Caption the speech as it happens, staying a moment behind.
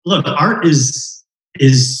look, art is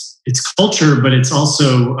it's culture, but it's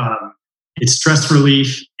also it's stress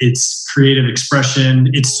relief, it's creative expression,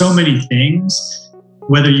 it's so many things,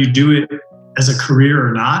 whether you do it as a career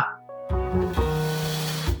or not.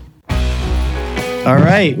 All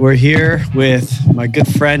right, we're here with my good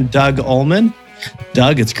friend, Doug Ulman.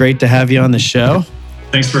 Doug, it's great to have you on the show.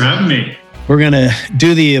 Thanks for having me. We're going to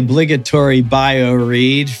do the obligatory bio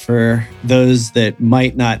read for those that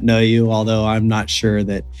might not know you, although I'm not sure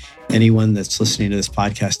that anyone that's listening to this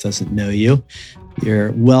podcast doesn't know you.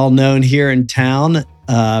 You're well known here in town,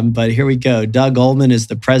 but here we go. Doug Ulman is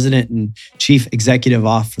the president and chief executive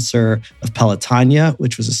officer of Pelotonia,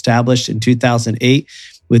 which was established in 2008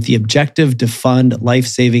 with the objective to fund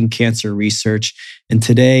life-saving cancer research, and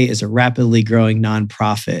today is a rapidly growing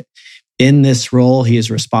nonprofit. In this role, he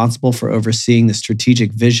is responsible for overseeing the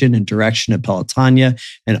strategic vision and direction of Pelotonia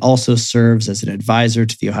and also serves as an advisor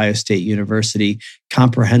to the Ohio State University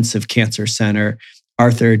Comprehensive Cancer Center,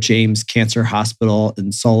 Arthur James Cancer Hospital,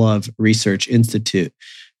 and Solove Research Institute.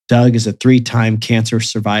 Doug is a 3-time cancer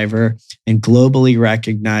survivor and globally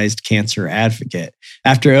recognized cancer advocate.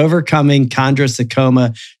 After overcoming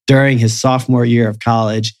chondrosarcoma during his sophomore year of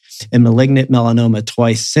college, and malignant melanoma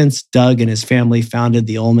twice since, Doug and his family founded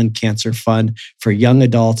the Ulman Cancer Fund for young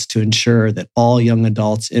adults to ensure that all young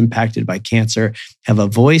adults impacted by cancer have a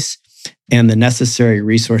voice and the necessary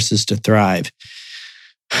resources to thrive.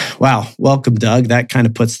 Wow. Welcome, Doug. That kind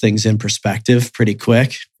of puts things in perspective pretty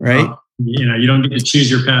quick, right? You don't get to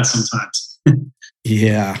choose your path sometimes.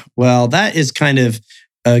 Yeah. Well, that is kind of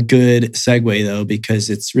a good segue, though, because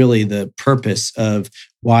it's really the purpose of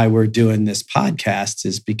why we're doing this podcast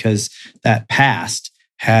is because that past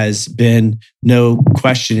has been, no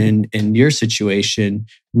question in your situation,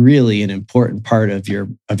 really an important part of your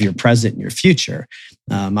present and your future.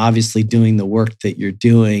 Obviously, doing the work that you're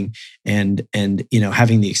doing and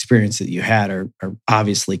having the experience that you had are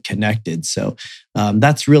obviously connected. So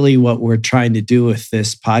that's really what we're trying to do with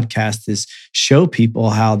this podcast is show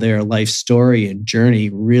people how their life story and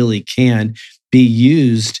journey really can be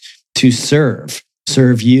used to serve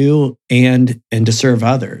you and to serve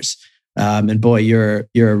others. And boy, you're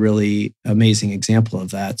a really amazing example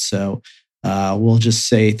of that. So we'll just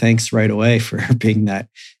say thanks right away for being that,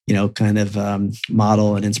 kind of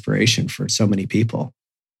model and inspiration for so many people.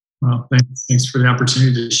 Well, thanks for the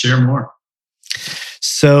opportunity to share more.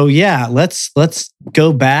 So yeah, let's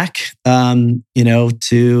go back,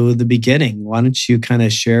 to the beginning. Why don't you kind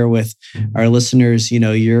of share with our listeners,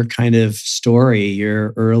 your kind of story,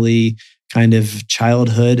 your early kind of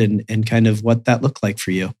childhood and kind of what that looked like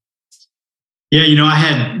for you? Yeah, I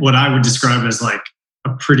had what I would describe as like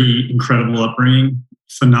a pretty incredible upbringing,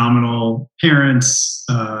 phenomenal parents,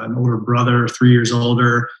 an older brother, 3 years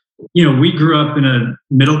older. We grew up in a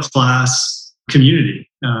middle-class community.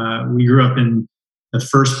 We grew up in the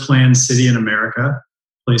first planned city in America,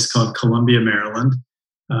 a place called Columbia, Maryland,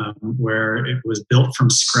 where it was built from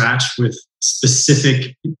scratch with the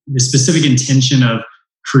specific intention of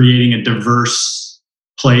creating a diverse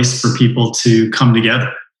place for people to come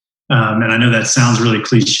together. And I know that sounds really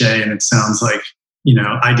cliche and it sounds like,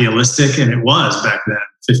 idealistic, and it was back then,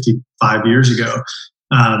 55 years ago.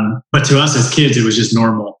 But to us as kids, it was just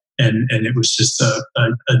normal. And it was just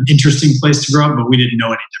an interesting place to grow up, but we didn't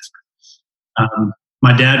know any different.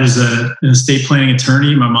 My dad was an estate planning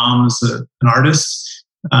attorney. My mom was an artist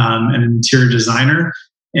and an interior designer.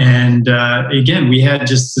 And again, we had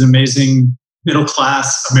just an amazing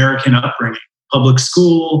middle-class American upbringing. Public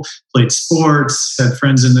school, played sports, had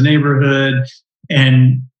friends in the neighborhood,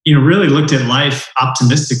 and really looked at life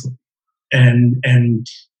optimistically, and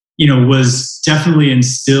was definitely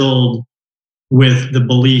instilled with the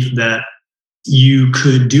belief that you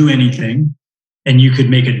could do anything and you could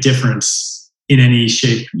make a difference in any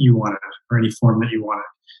shape you wanted or any form that you wanted,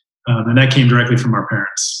 and that came directly from our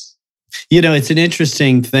parents. It's an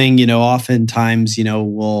interesting thing. Oftentimes,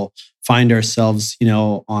 we'll find ourselves,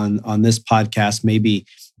 on this podcast, maybe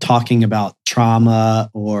talking about trauma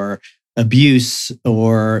or abuse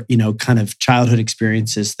or, kind of childhood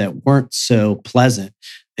experiences that weren't so pleasant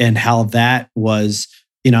and how that was,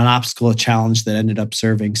 an obstacle, a challenge that ended up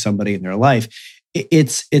serving somebody in their life.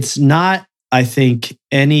 It's not, I think,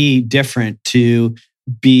 any different to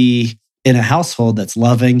be in a household that's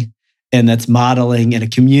loving and that's modeling, in a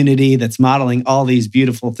community that's modeling all these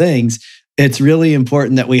beautiful things. It's really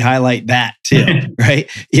important that we highlight that too, right?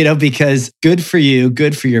 Because good for you,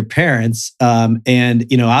 good for your parents. And,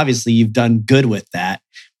 obviously you've done good with that.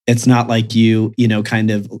 It's not like you,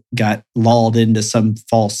 kind of got lulled into some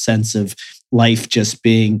false sense of life just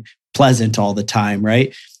being pleasant all the time,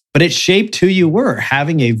 right? but it shaped who you were.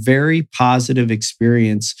 Having a very positive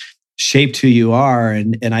experience shaped who you are.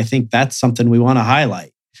 And I think that's something we want to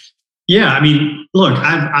highlight. Yeah. I mean, look,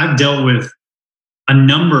 I've dealt with a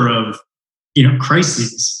number of,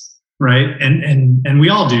 crises, right? And we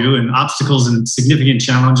all do, and obstacles and significant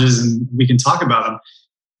challenges, and we can talk about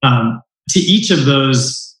them. To each of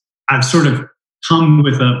those, I've sort of come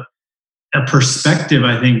with a perspective,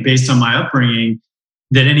 I think, based on my upbringing,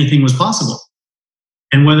 that anything was possible.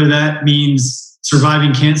 And whether that means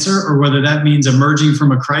surviving cancer, or whether that means emerging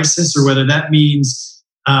from a crisis, or whether that means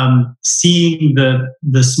seeing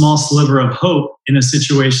the small sliver of hope in a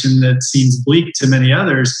situation that seems bleak to many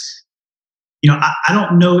others. I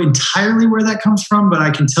don't know entirely where that comes from, but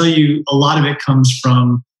I can tell you a lot of it comes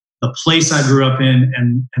from the place I grew up in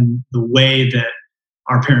and the way that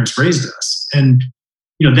our parents raised us. And,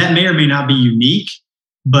 that may or may not be unique,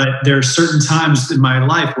 but there are certain times in my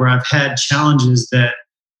life where I've had challenges that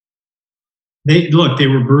they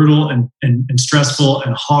were brutal and stressful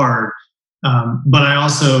and hard. But I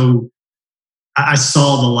also, I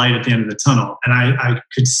saw the light at the end of the tunnel, and I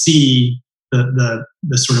could see the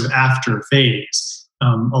sort of after phase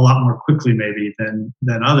a lot more quickly maybe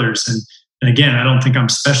than others. And again, I don't think I'm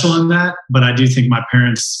special in that, but I do think my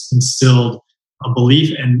parents instilled a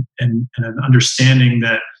belief and an understanding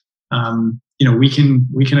that we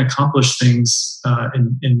can accomplish things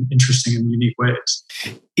in interesting and unique ways.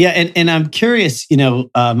 Yeah, and I'm curious.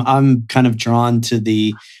 I'm kind of drawn to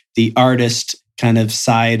the artist kind of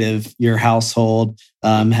side of your household,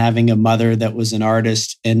 having a mother that was an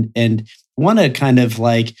artist, and want to kind of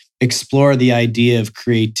like explore the idea of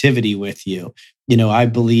creativity with you. I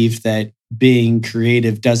believe that being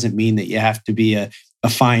creative doesn't mean that you have to be a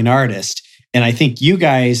fine artist. And I think you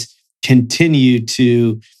guys continue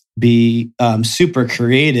to be super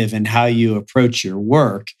creative in how you approach your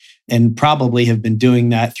work, and probably have been doing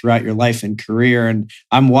that throughout your life and career. And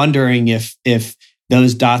I'm wondering if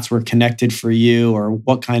those dots were connected for you, or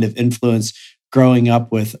what kind of influence growing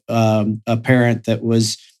up with a parent that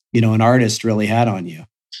was, an artist really had on you.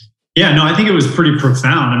 Yeah, no, I think it was pretty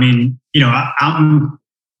profound. I mean,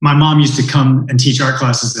 my mom used to come and teach art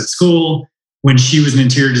classes at school. When she was an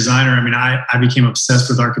interior designer, I mean, I became obsessed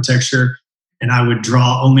with architecture, and I would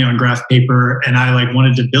draw only on graph paper, and I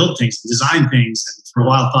wanted to build things and design things. And for a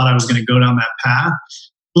while, thought I was going to go down that path.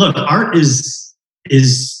 Look, art is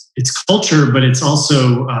it's culture, but it's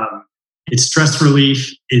also it's stress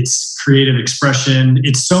relief, it's creative expression,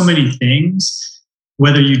 it's so many things.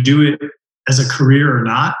 Whether you do it as a career or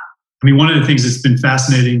not. I mean, one of the things that's been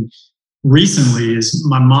fascinating recently is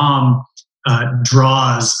my mom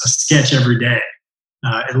draws a sketch every day,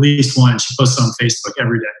 at least one. She posts on Facebook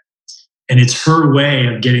every day. And it's her way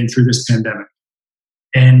of getting through this pandemic.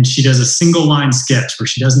 And she does a single line sketch where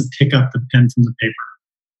she doesn't pick up the pen from the paper.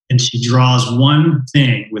 And she draws one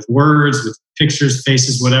thing with words, with pictures,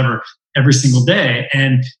 faces, whatever, every single day.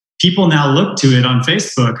 And people now look to it on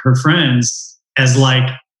Facebook, her friends, as like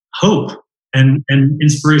hope and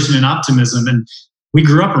inspiration and optimism. And we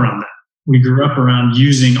grew up around that. We grew up around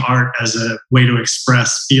using art as a way to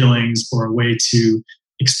express feelings, or a way to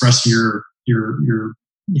express your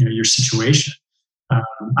situation. I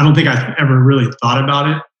don't think I've ever really thought about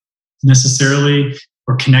it necessarily,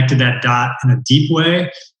 or connected that dot in a deep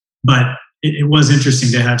way, but it was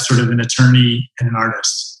interesting to have sort of an attorney and an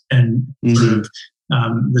artist, and sort of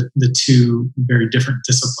the two very different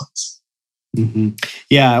disciplines. Mm-hmm.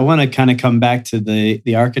 Yeah, I want to kind of come back to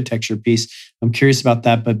the architecture piece. I'm curious about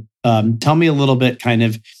that, but tell me a little bit kind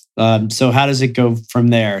of, so how does it go from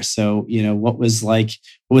there? So, what was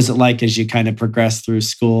it like as you kind of progressed through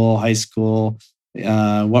school, high school?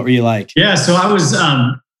 What were you like? Yeah, so I was,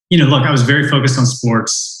 look, I was very focused on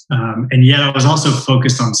sports, and yet I was also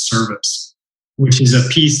focused on service, which is a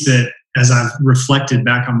piece that, as I've reflected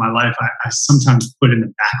back on my life, I sometimes put in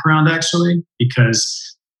the background, actually,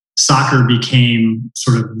 because soccer became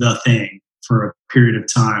sort of the thing for a period of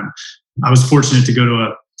time. I was fortunate to go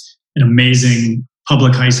to an amazing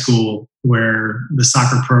public high school where the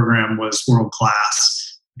soccer program was world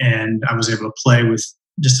class, and I was able to play with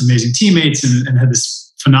just amazing teammates, and had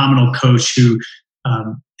this phenomenal coach who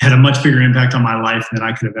had a much bigger impact on my life than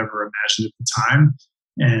I could have ever imagined at the time.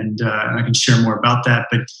 And I can share more about that.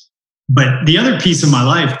 But the other piece of my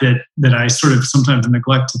life that I sort of sometimes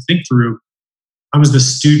neglect to think through, I was the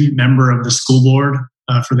student member of the school board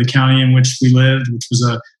for the county in which we lived, which was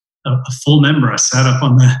a full member. I sat up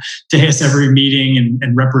on the dais every meeting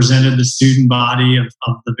and represented the student body of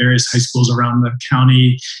the various high schools around the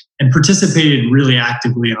county, and participated really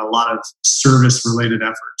actively in a lot of service-related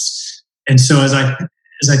efforts. And so as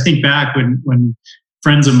I think back, when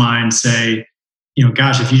friends of mine say,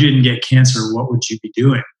 gosh, if you didn't get cancer, what would you be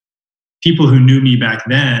doing? People who knew me back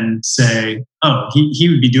then say, oh, he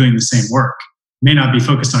would be doing the same work. May not be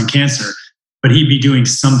focused on cancer, but he'd be doing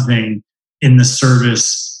something in the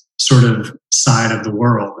service sort of side of the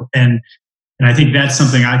world. And I think that's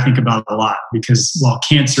something I think about a lot, because while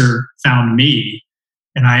cancer found me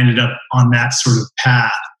and I ended up on that sort of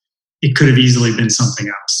path, it could have easily been something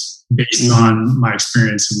else based on my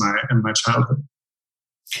experience in my childhood.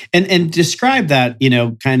 And describe that,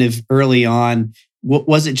 kind of early on.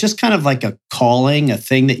 Was it just kind of like a calling, a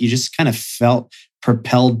thing that you just kind of felt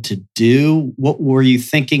propelled to do? What were you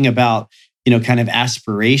thinking about, kind of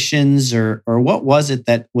aspirations, or what was it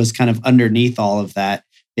that was kind of underneath all of that,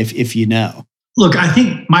 if you know? Look, I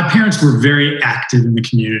think my parents were very active in the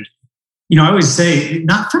community. I always say,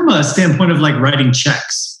 not from a standpoint of like writing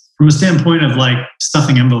checks, from a standpoint of like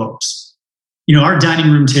stuffing envelopes. Our dining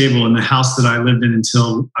room table in the house that I lived in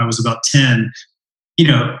until I was about 10,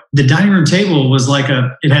 the dining room table was like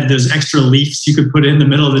it had those extra leaves you could put in the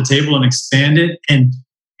middle of the table and expand it. And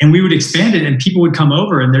we would expand it and people would come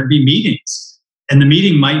over and there'd be meetings. And the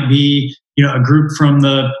meeting might be, a group from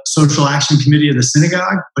the social action committee of the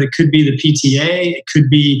synagogue, but it could be the PTA, it could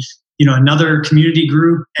be, another community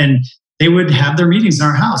group. And they would have their meetings in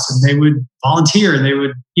our house and they would volunteer and they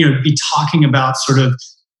would, be talking about sort of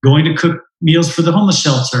going to cook meals for the homeless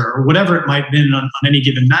shelter or whatever it might have been on any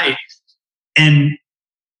given night. And,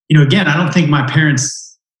 again, I don't think my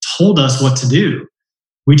parents told us what to do.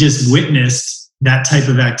 We just witnessed that type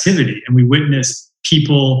of activity and we witnessed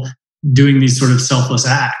people doing these sort of selfless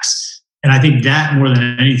acts. And I think that more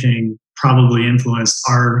than anything probably influenced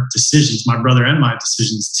our decisions, my brother and my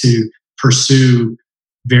decisions, to pursue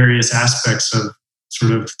various aspects of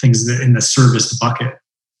sort of things that in the service bucket.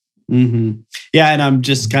 Mm-hmm. Yeah, and I'm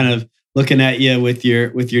just kind of looking at you with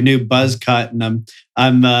your new buzz cut, and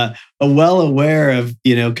I'm well aware of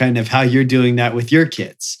kind of how you're doing that with your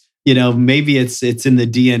kids. Maybe it's in the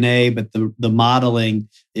DNA, but the modeling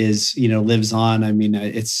is lives on. I mean,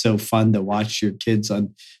 it's so fun to watch your kids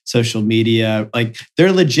on social media. Like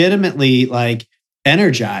they're legitimately like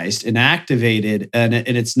energized and activated, and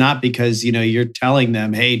it's not because you're telling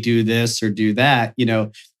them, hey, do this or do that.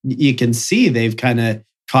 You can see they've kind of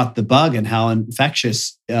caught the bug and how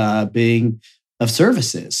infectious being of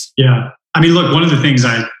service is. Yeah. I mean, look, one of the things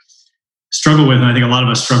I struggle with, and I think a lot of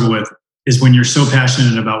us struggle with, is when you're so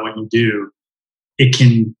passionate about what you do, it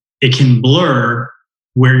can blur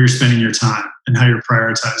where you're spending your time and how you're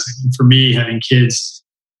prioritizing. And for me, having kids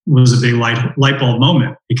was a big light bulb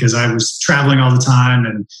moment because I was traveling all the time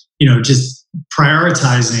and, just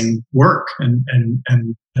prioritizing work and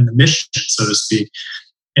the mission, so to speak.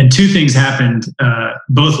 And two things happened,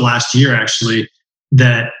 both last year actually,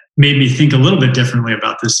 that made me think a little bit differently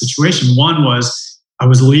about this situation. One was I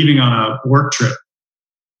was leaving on a work trip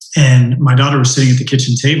and my daughter was sitting at the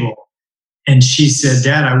kitchen table and she said,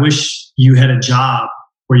 Dad, I wish you had a job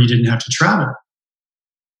where you didn't have to travel.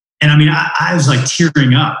 And I mean, I was like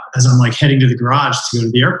tearing up as I'm like heading to the garage to go to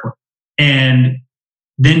the airport. And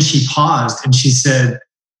then she paused and she said,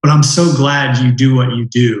 but I'm so glad you do what you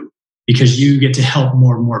do because you get to help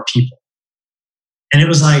more and more people. And it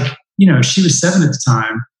was like, she was 7 at the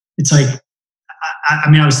time. It's like, I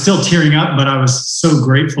mean, I was still tearing up, but I was so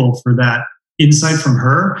grateful for that insight from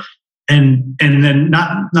her. And then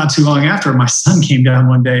not too long after, my son came down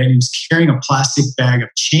one day and he was carrying a plastic bag of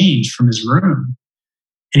change from his room.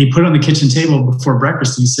 And he put it on the kitchen table before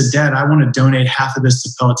breakfast. And he said, Dad, I want to donate half of this to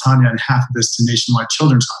Pelotonia and half of this to Nationwide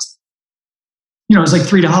Children's Hospital. It was like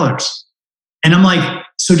 $3. And I'm like,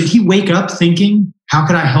 so did he wake up thinking, how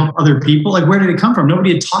could I help other people? Like, where did it come from?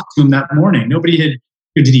 Nobody had talked to him that morning.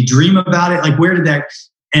 Did he dream about it? Like, where did that?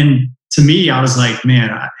 And to me, I was like,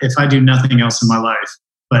 man, if I do nothing else in my life,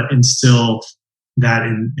 but instill that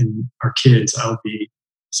in our kids, I'll be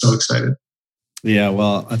so excited. Yeah,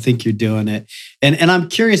 well, I think you're doing it. And I'm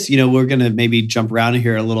curious, we're going to maybe jump around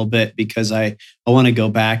here a little bit because I want to go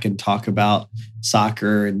back and talk about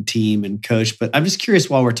soccer and team and coach. But I'm just curious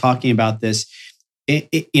while we're talking about this,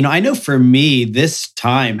 I know for me, this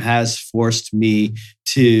time has forced me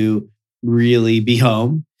to really be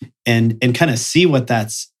home and kind of see what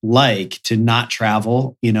that's like to not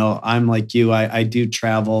travel. I'm like you, I do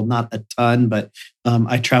travel, not a ton, but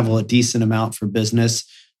I travel a decent amount for business.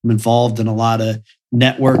 I'm involved in a lot of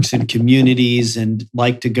networks and communities and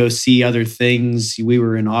like to go see other things. We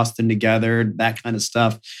were in Austin together, that kind of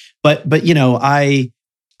stuff. But I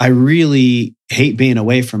really hate being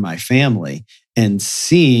away from my family and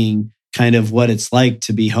seeing kind of what it's like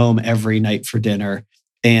to be home every night for dinner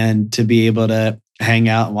and to be able to hang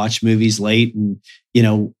out and watch movies late and,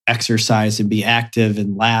 exercise and be active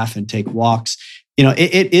and laugh and take walks.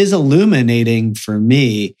 it is illuminating for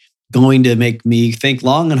me, going to make me think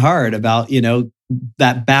long and hard about,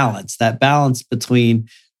 that balance between,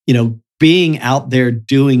 being out there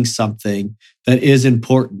doing something that is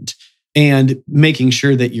important and making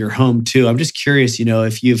sure that you're home too. I'm just curious,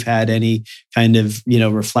 if you've had any kind of,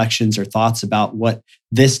 reflections or thoughts about what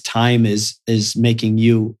this time is making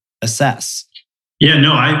you assess. Yeah,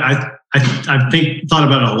 no, I thought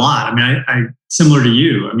about it a lot. I mean, I similar to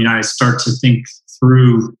you. I mean, I start to think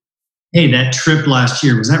through, hey, that trip last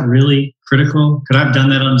year, was that really critical? Could I have done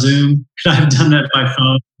that on Zoom? Could I have done that by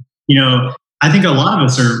phone? I think a lot of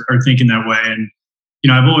us are thinking that way. And,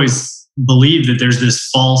 I've always believed that there's this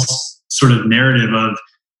false sort of narrative of,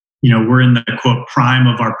 we're in the quote prime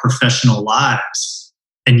of our professional lives.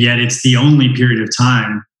 And yet it's the only period of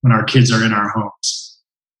time when our kids are in our homes.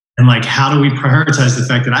 And like, how do we prioritize the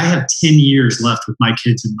fact that I have 10 years left with my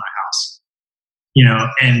kids in my house?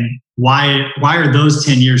 And why are those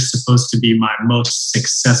 10 years supposed to be my most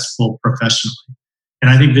successful professionally? And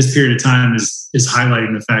I think this period of time is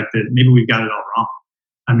highlighting the fact that maybe we've got it all wrong.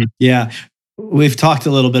 I mean, yeah, we've talked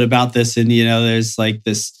a little bit about this, and there's like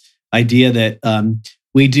this idea that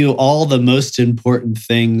we do all the most important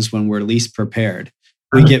things when we're least prepared.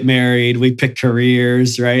 We get married, we pick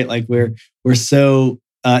careers, right? Like we're so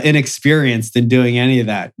inexperienced in doing any of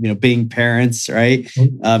that, being parents, right?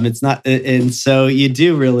 It's not, and so you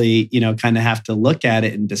do really, kind of have to look at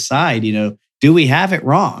it and decide, do we have it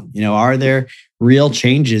wrong? Are there real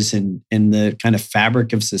changes in the kind of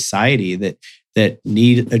fabric of society that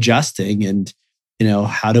need adjusting? And,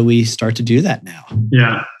 how do we start to do that now?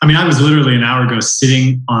 Yeah. I mean, I was literally an hour ago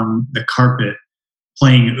sitting on the carpet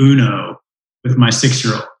playing Uno with my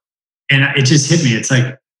 6-year-old. And it just hit me. It's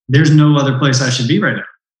like, there's no other place I should be right now.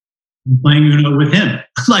 I'm playing Uno with him.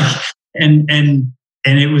 And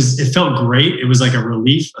it felt great. It was like a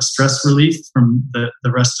relief, a stress relief from the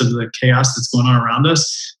rest of the chaos that's going on around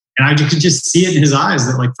us. And I could just see it in his eyes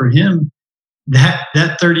that, like, for him, that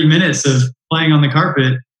 30 minutes of playing on the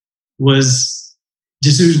carpet was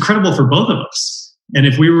just, it was incredible for both of us. And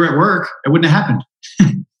if we were at work, it wouldn't have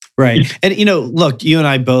happened. Right. And, look, you and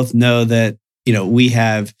I both know that, we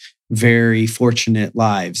have very fortunate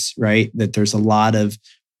lives, right? That there's a lot of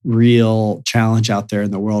real challenge out there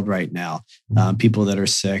in the world right now. People that are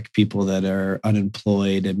sick, people that are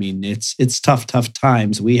unemployed. I mean, it's tough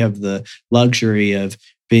times. We have the luxury of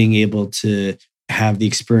being able to have the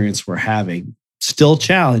experience we're having. Still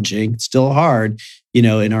challenging, still hard,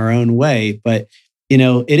 in our own way. But,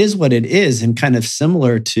 it is what it is, and kind of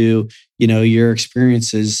similar to, your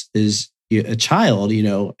experience as a child,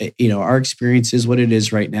 our experience is what it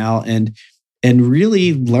is right now. And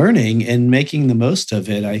really learning and making the most of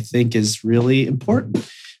it, I think, is really important.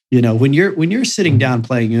 When you're sitting down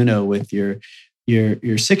playing Uno with your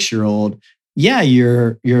 6-year-old, yeah,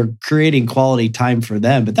 you're creating quality time for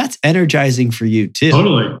them, but that's energizing for you too.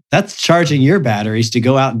 Totally. That's charging your batteries to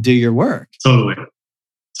go out and do your work. Totally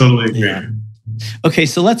agree. Yeah. Okay,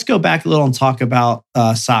 so let's go back a little and talk about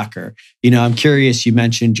soccer. I'm curious, you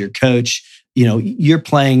mentioned your coach, you're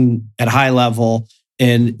playing at high level,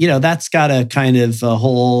 and, that's got a kind of a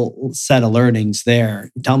whole set of learnings there.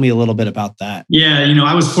 Tell me a little bit about that. Yeah,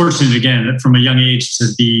 I was fortunate, again, from a young age to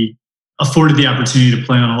be afforded the opportunity to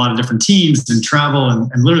play on a lot of different teams and travel and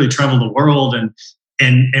literally travel the world.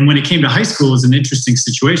 And when it came to high school, it was an interesting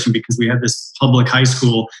situation because we had this public high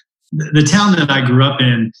school. The town that I grew up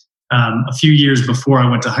in, a few years before I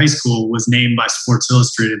went to high school, was named by Sports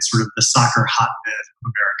Illustrated sort of the soccer hotbed of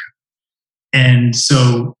America. And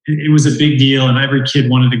so it was a big deal, and every kid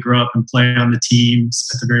wanted to grow up and play on the teams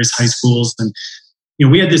at the various high schools. And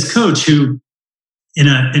we had this coach who, in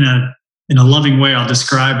a loving way, I'll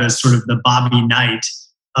describe as sort of the Bobby Knight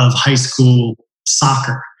of high school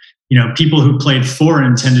soccer. People who played for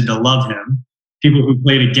him tended to love him. People who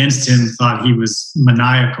played against him thought he was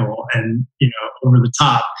maniacal and over the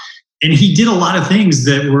top. And he did a lot of things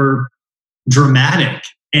that were dramatic.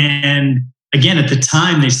 And again, at the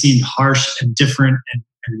time, they seemed harsh and different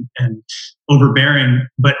and overbearing.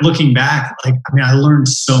 But looking back, I learned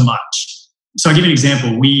so much. So I'll give you an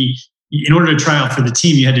example. In order to try out for the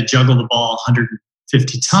team, you had to juggle the ball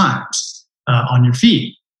 150 times on your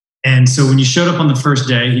feet. And so when you showed up on the first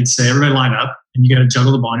day, he'd say, everybody line up, and you got to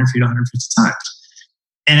juggle the ball on your feet 150 times.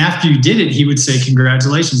 And after you did it, he would say,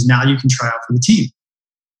 congratulations, now you can try out for the team.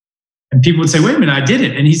 And people would say, wait a minute, I did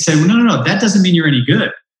it. And he'd say, well, no, that doesn't mean you're any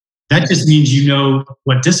good. That just means you know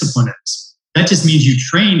what discipline is. That just means you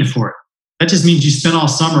trained for it. That just means you spent all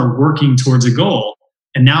summer working towards a goal.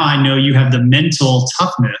 And now I know you have the mental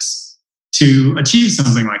toughness to achieve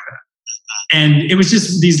something like that. And it was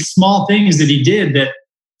just these small things that he did that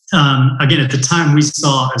again, at the time we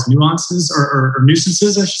saw as nuances or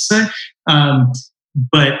nuisances, I should say.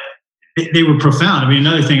 But they were profound. I mean,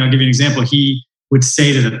 another thing, I'll give you an example. He would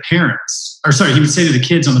say to the he would say to the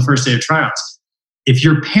kids on the first day of tryouts, if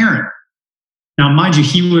your parent, now mind you,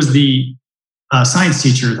 he was the science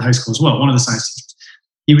teacher at the high school as well, one of the science teachers.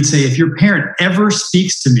 He would say, if your parent ever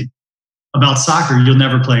speaks to me about soccer, you'll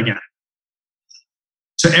never play again.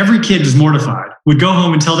 So every kid was mortified, would go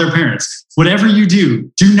home and tell their parents, whatever you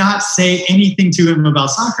do not say anything to him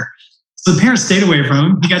about soccer. So the parents stayed away from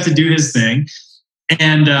him. He got to do his thing.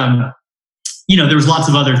 And, there was lots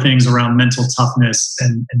of other things around mental toughness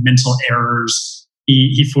and mental errors.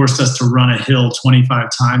 He forced us to run a hill 25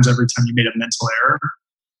 times every time you made a mental error.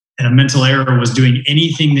 And a mental error was doing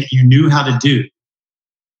anything that you knew how to do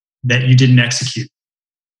that you didn't execute,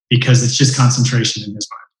 because it's just concentration in his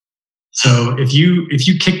mind. So if you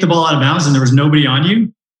kicked the ball out of bounds and there was nobody on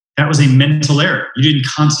you, that was a mental error. You didn't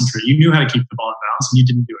concentrate. You knew how to keep the ball out of bounds and you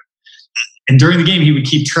didn't do it. And during the game, he would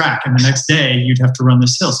keep track. And the next day, you'd have to run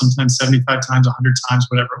this hill, sometimes 75 times, 100 times,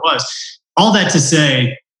 whatever it was. All that to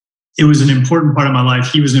say, it was an important part of my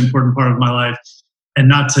life. He was an important part of my life. And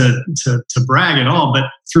not to brag at all, but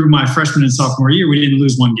through my freshman and sophomore year, we didn't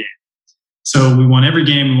lose one game. So we won every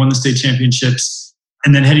game. We won the state championships.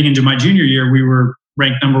 And then heading into my junior year, we were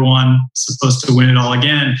ranked number one, supposed to win it all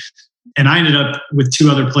again. And I ended up with two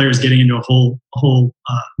other players getting into a whole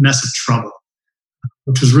mess of trouble,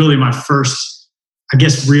 which was really my first, I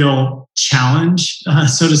guess, real challenge,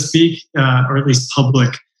 so to speak, or at least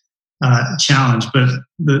public challenge. But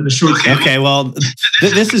the short... Okay, well,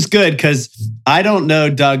 this is good because I don't know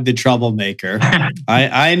Doug the troublemaker.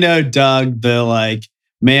 I know Doug the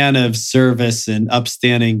man of service and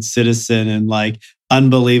upstanding citizen and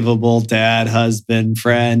unbelievable dad, husband,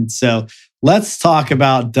 friend. So let's talk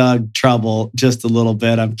about Doug Trouble just a little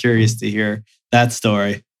bit. I'm curious to hear that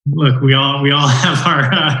story. Look, we all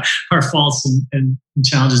have our faults and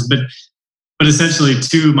challenges, but essentially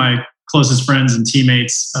two of my closest friends and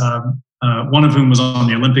teammates, one of whom was on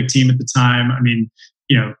the Olympic team at the time. I mean,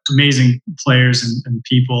 amazing players and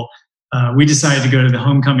people. We decided to go to the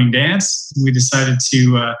homecoming dance. We decided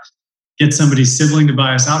to get somebody's sibling to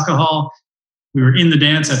buy us alcohol. We were in the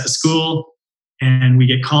dance at the school, and we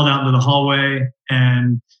get called out into the hallway.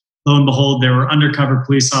 And lo and behold, there were undercover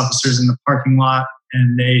police officers in the parking lot,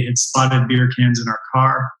 and they had spotted beer cans in our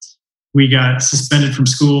car. We got suspended from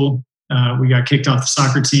school. We got kicked off the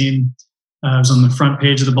soccer team. It was on the front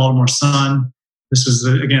page of the Baltimore Sun. This was,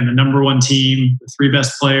 again, the number one team, the three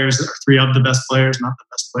best players, or three of the best players, not the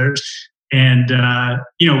best players. And,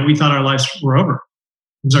 we thought our lives were over.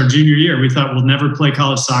 It was our junior year. We thought we'll never play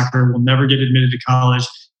college soccer. We'll never get admitted to college.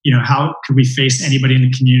 How could we face anybody in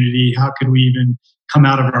the community? How could we even come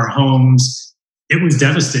out of our homes? It was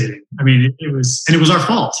devastating. I mean, it was our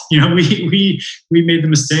fault. We made the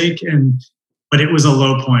mistake, but it was a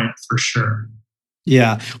low point for sure.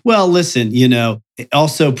 Yeah. Well, listen,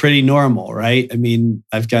 also pretty normal, right? I mean,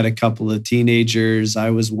 I've got a couple of teenagers.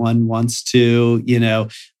 I was one once too,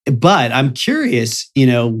 but I'm curious,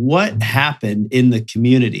 what happened in the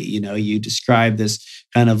community? You described this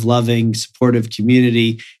kind of loving, supportive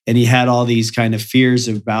community, and you had all these kind of fears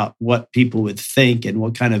about what people would think and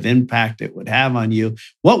what kind of impact it would have on you.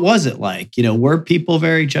 What was it like? Were people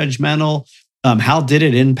very judgmental? How did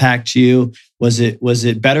it impact you? Was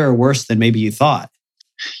it better or worse than maybe you thought?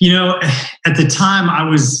 At the time I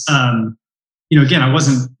was, again, I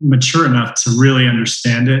wasn't mature enough to really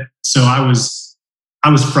understand it. So I was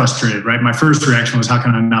frustrated, right? My first reaction was, how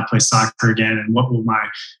can I not play soccer again? And what will my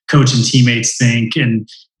coach and teammates think? And,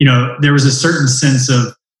 there was a certain sense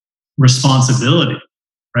of responsibility,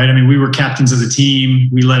 right? I mean, we were captains of the team.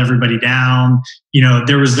 We let everybody down.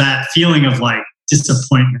 There was that feeling of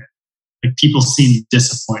disappointment. People seemed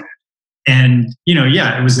disappointed. And,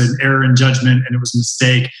 it was an error in judgment and it was a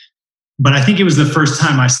mistake. But I think it was the first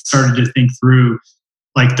time I started to think through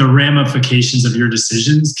the ramifications of your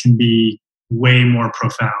decisions can be way more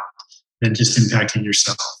profound than just impacting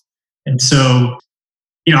yourself. And so,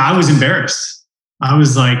 I was embarrassed. I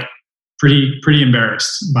was pretty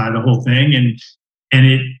embarrassed by the whole thing. And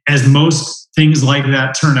it, as most things like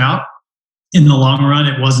that turn out, in the long run,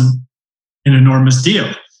 it wasn't an enormous deal.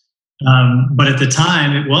 But at the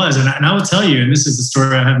time it was, and I will tell you, and this is a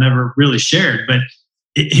story I have never really shared, but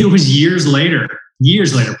it was years later,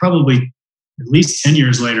 probably at least 10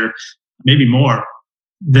 years later, maybe more,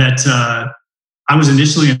 that I was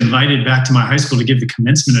initially invited back to my high school to give the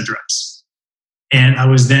commencement address. And I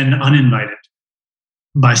was then uninvited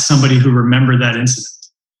by somebody who remembered that incident.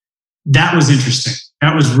 That was interesting.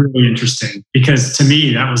 That was really interesting because to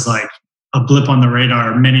me, that was like a blip on the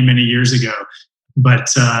radar many, many years ago. But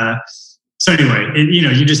so anyway,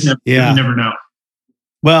 you just never, you never know.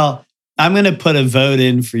 Well, I'm going to put a vote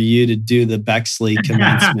in for you to do the Bexley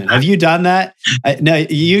commencement. Have you done that? No,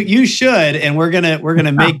 you should, and we're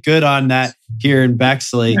gonna make good on that here in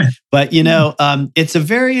Bexley. But it's a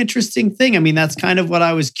very interesting thing. I mean, that's kind of what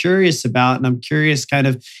I was curious about, and I'm curious, kind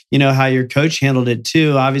of, how your coach handled it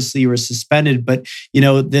too. Obviously, you were suspended, but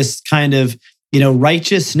this kind of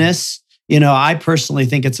righteousness. I personally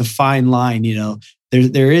think it's a fine line.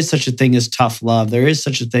 There is such a thing as tough love. There is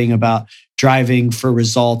such a thing about driving for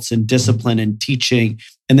results and discipline and teaching.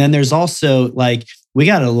 And then there's also we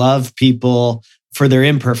got to love people for their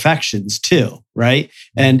imperfections too, right?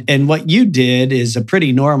 And what you did is a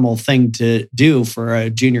pretty normal thing to do for a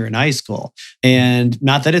junior in high school. And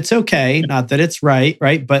not that it's okay, not that it's right?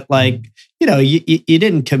 But you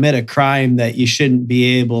didn't commit a crime that you shouldn't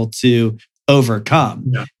be able to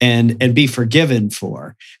overcome and be forgiven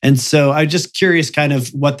for. And so I'm just curious kind of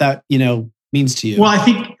what that, means to you. Well, I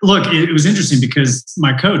think, look, it was interesting because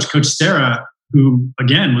my coach Sarah, who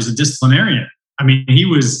again was a disciplinarian. I mean,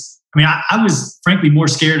 I was frankly more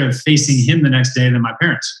scared of facing him the next day than my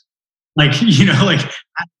parents. I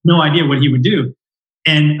had no idea what he would do.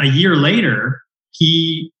 And a year later,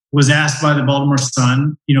 he was asked by the Baltimore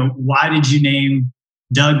Sun, why did you name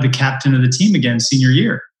Doug the captain of the team again senior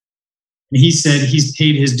year? And he said he's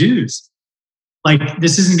paid his dues.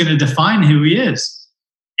 This isn't going to define who he is.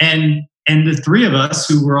 And the three of us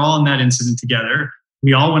who were all in that incident together,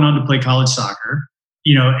 we all went on to play college soccer,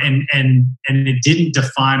 and it didn't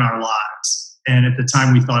define our lives. And at the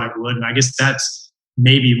time we thought it would. And I guess that's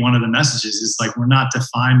maybe one of the messages is we're not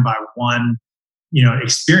defined by one,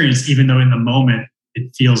 experience, even though in the moment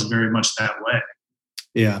it feels very much that way.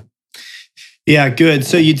 Yeah. Yeah, good.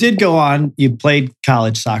 So you did go on, you played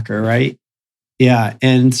college soccer, right? Yeah.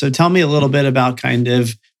 And so tell me a little bit about kind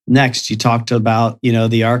of next. You talked about,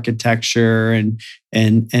 the architecture and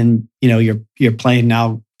you're playing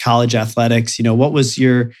now college athletics. What was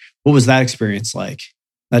that experience like?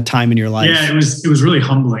 That time in your life? Yeah, it was really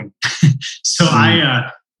humbling. So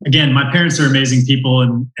again, my parents are amazing people.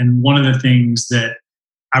 And one of the things that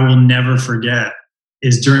I will never forget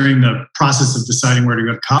is during the process of deciding where to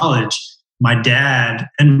go to college, my dad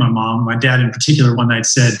and my mom, my dad in particular, one night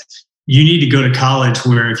said, you need to go to college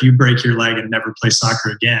where if you break your leg and never play soccer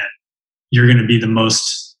again, you're going to be the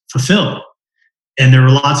most fulfilled. And there were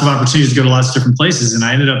lots of opportunities to go to lots of different places. And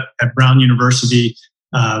I ended up at Brown University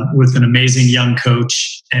with an amazing young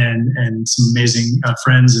coach and some amazing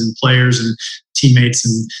friends and players and teammates.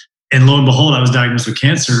 And lo and behold, I was diagnosed with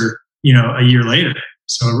cancer, a year later.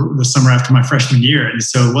 So the summer after my freshman year. And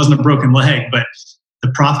so it wasn't a broken leg, but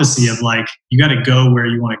the prophecy of you got to go where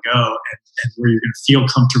you want to go and where you're going to feel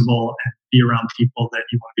comfortable and be around people that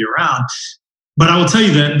you want to be around. But I will tell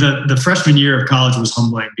you that the freshman year of college was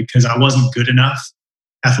humbling because I wasn't good enough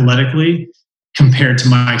athletically compared to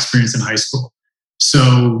my experience in high school.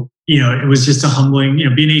 So, it was just a humbling,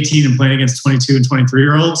 being 18 and playing against 22 and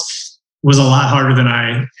 23-year-olds was a lot harder than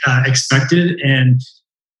I expected. And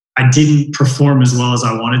I didn't perform as well as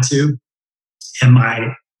I wanted to. And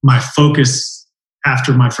my focus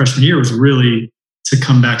after my freshman year was really to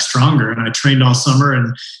come back stronger. And I trained all summer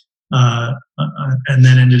and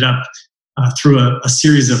then ended up through a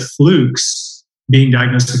series of flukes being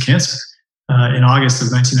diagnosed with cancer in August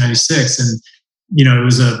of 1996. And,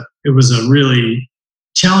 it was a really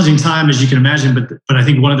challenging time, as you can imagine. But I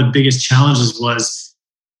think one of the biggest challenges was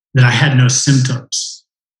that I had no symptoms.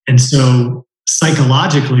 And so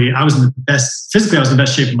psychologically, I was in the best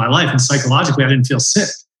shape of my life. And psychologically, I didn't feel sick.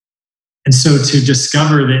 And so to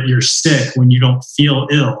discover that you're sick when you don't feel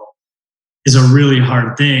ill is a really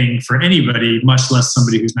hard thing for anybody, much less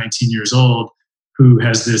somebody who's 19 years old, who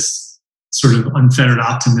has this sort of unfettered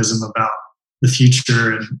optimism about the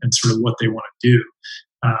future and sort of what they want to do.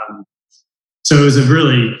 So it was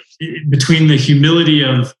between the humility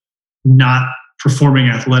of not performing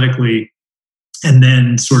athletically and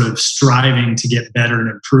then sort of striving to get better and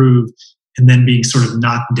improve and then being sort of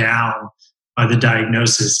knocked down by the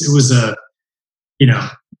diagnosis. It was a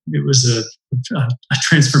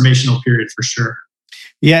transformational period for sure.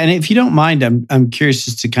 Yeah, and if you don't mind, I'm curious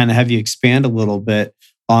just to kind of have you expand a little bit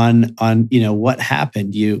on what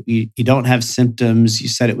happened. You don't have symptoms. You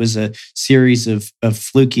said it was a series of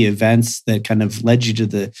fluky events that kind of led you to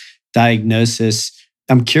the diagnosis.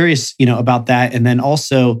 I'm curious, about that, and then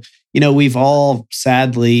also, we've all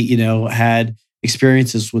sadly, had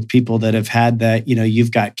experiences with people that have had that,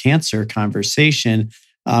 you've got cancer conversation.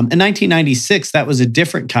 In 1996, that was a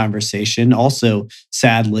different conversation. Also,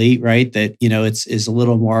 sadly, right, that is a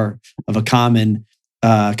little more of a common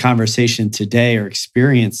conversation today or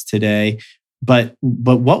experience today. But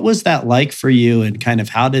what was that like for you, and kind of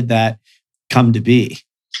how did that come to be?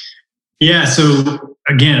 Yeah. So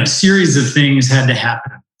again, a series of things had to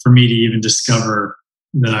happen for me to even discover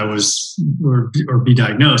that I was or be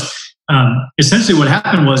diagnosed. Essentially what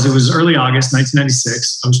happened was, it was early August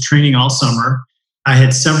 1996. I was training all summer. I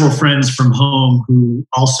had several friends from home who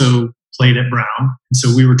also played at Brown. And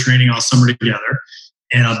so we were training all summer together,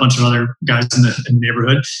 and a bunch of other guys in the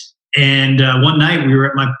neighborhood. And one night we were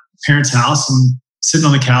at my parents' house and sitting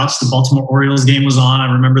on the couch. The Baltimore Orioles game was on.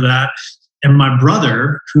 I remember that. And my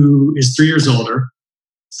brother, who is 3 years older,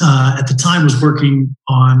 at the time was working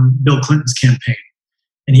on Bill Clinton's campaign.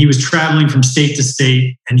 And he was traveling from state to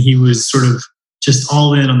state, and he was sort of just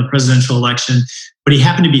all in on the presidential election. But he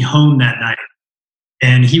happened to be home that night,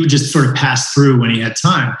 and he would just sort of pass through when he had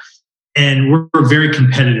time. And we're a very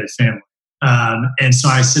competitive family. And so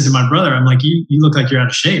I said to my brother, I'm like, you look like you're out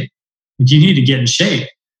of shape. You need to get in shape.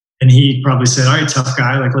 And he probably said, all right, tough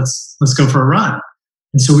guy, like let's go for a run.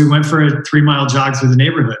 And so we went for a 3-mile jog through the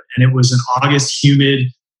neighborhood. And it was an August, humid,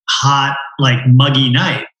 hot, like muggy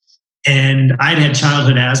night. And I'd had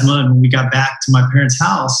childhood asthma. And when we got back to my parents'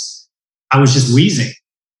 house, I was just wheezing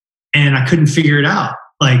and I couldn't figure it out.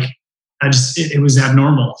 Like it was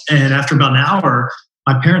abnormal. And after about an hour,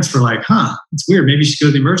 my parents were like, it's weird. Maybe you should go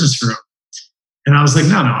to the emergency room. And I was like,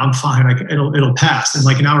 no, I'm fine. It'll pass. And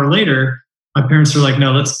like an hour later, my parents were like,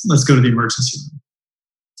 no, let's go to the emergency room.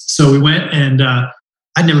 So we went, and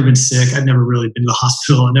I'd never been sick. I'd never really been to the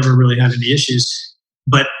hospital. I never really had any issues.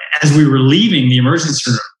 But as we were leaving the emergency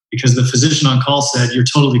room, because the physician on call said, you're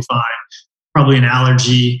totally fine, probably an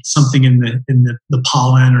allergy, something in the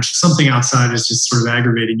pollen or something outside is just sort of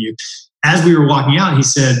aggravating you. As we were walking out, he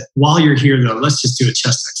said, while you're here though, let's just do a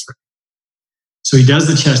chest x-ray. So he does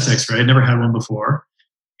the chest x-ray. I'd never had one before.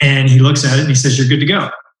 And he looks at it and he says, you're good to go.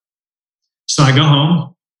 So I go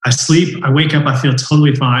home, I sleep, I wake up, I feel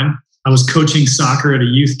totally fine. I was coaching soccer at a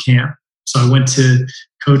youth camp. So I went to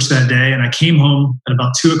coach that day, and I came home at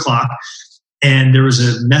about 2:00, and there was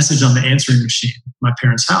a message on the answering machine at my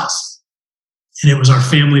parents' house. And it was our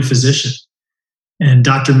family physician. And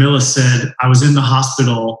Dr. Millis said, I was in the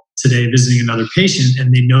hospital today visiting another patient,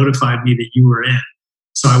 and they notified me that you were in.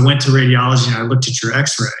 So I went to radiology and I looked at your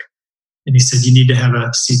x-ray, and he said, you need to have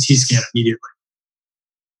a CT scan immediately.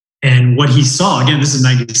 And what he saw, again, this is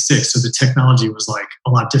 96, so the technology was like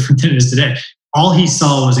a lot different than it is today. All he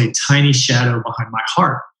saw was a tiny shadow behind my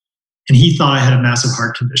heart. And he thought I had a massive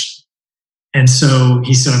heart condition. And so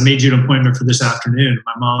he said, I made you an appointment for this afternoon.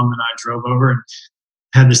 My mom and I drove over and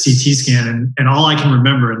had the CT scan. And all I can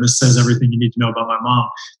remember, and this says everything you need to know about my mom,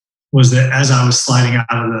 was that as I was sliding out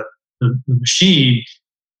of the machine,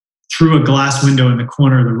 through a glass window in the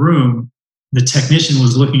corner of the room, the technician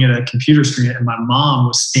was looking at a computer screen, and my mom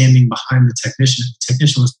was standing behind the technician. The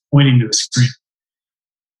technician was pointing to the screen.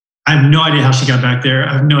 I have no idea how she got back there.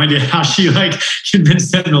 I have no idea how she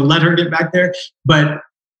convinced them to let her get back there. But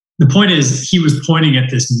the point is, he was pointing at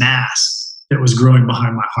this mass that was growing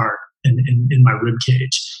behind my heart and in my rib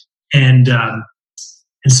cage. And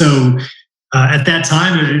so at that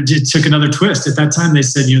time, it took another twist. At that time, they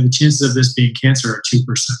said, the chances of this being cancer are 2%.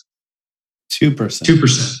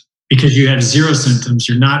 2%. Because you have zero symptoms,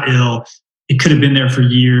 you're not ill. It could have been there for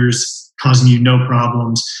years, causing you no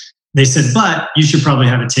problems. They said, but you should probably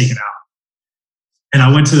have it taken out. And I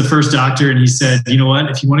went to the first doctor, and he said, you know what?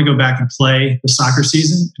 If you want to go back and play the soccer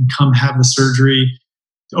season and come have the surgery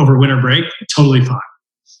over winter break, totally fine.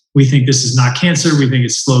 We think this is not cancer. We think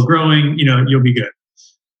it's slow growing. You'll be good.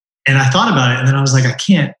 And I thought about it, and then I was like, I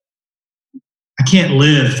can't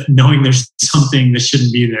live knowing there's something that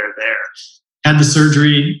shouldn't be there. Had the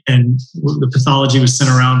surgery, and the pathology was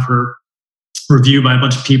sent around for review by a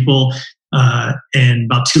bunch of people. And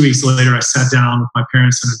about 2 weeks later, I sat down with my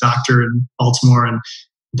parents and a doctor in Baltimore, and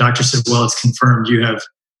the doctor said, well, it's confirmed you have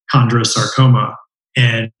chondrosarcoma.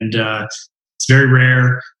 And it's very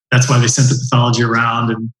rare. That's why they sent the pathology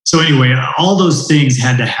around. And so anyway, all those things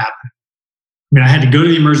had to happen. I mean, I had to go to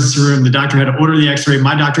the emergency room. The doctor had to order the x-ray.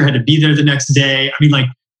 My doctor had to be there the next day. I mean,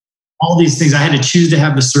 all these things. I had to choose to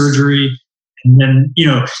have the surgery. And then,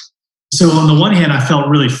 so on the one hand, I felt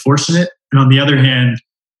really fortunate. And on the other hand,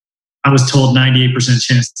 I was told 98%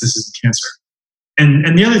 chance this is cancer.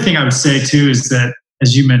 And the other thing I would say too is that,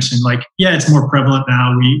 as you mentioned, it's more prevalent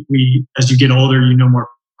now. We as you get older, more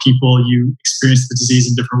people, you experience the disease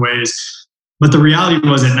in different ways. But the reality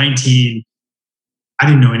was, at 19, I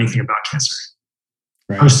didn't know anything about cancer.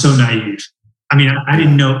 Right. I was so naive. I mean, I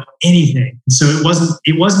didn't know anything. So it was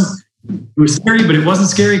scary, but it wasn't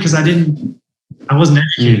scary because I wasn't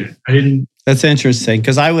educated. That's interesting,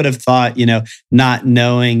 because I would have thought, not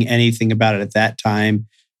knowing anything about it at that time,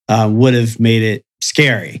 would have made it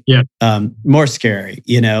scary. Yeah. More scary,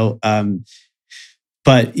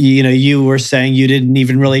 but you were saying you didn't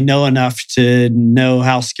even really know enough to know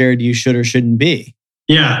how scared you should or shouldn't be.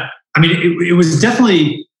 Yeah. I mean, it was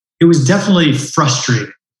definitely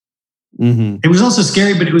frustrating. Mm-hmm. It was also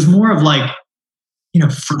scary, but it was more of like,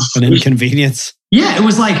 frustration. An inconvenience. Yeah. It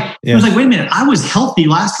was like, wait a minute. I was healthy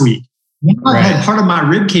last week. Now I had part of my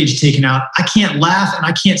rib cage taken out. I can't laugh and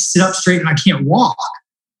I can't sit up straight and I can't walk.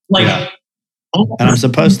 And I'm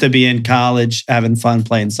supposed to be in college having fun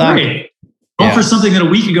playing soccer. Right. All for something that a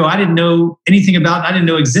week ago I didn't know anything about and I didn't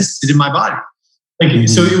know existed in my body.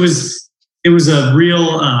 So it was a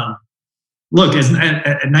real look.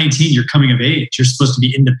 At 19, you're coming of age. You're supposed to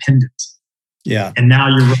be independent. Yeah. And now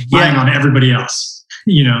you're relying on everybody else.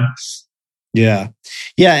 Yeah. Yeah.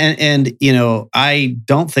 And I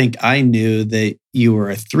don't think I knew that you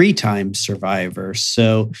were a 3-time survivor.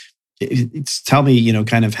 So tell me,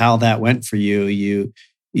 kind of how that went for you.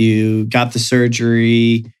 You got the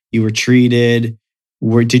surgery, you were treated.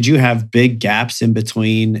 Did you have big gaps in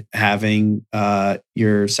between having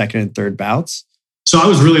your second and third bouts? So I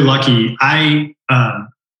was really lucky.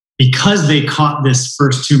 Because they caught this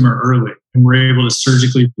first tumor early and were able to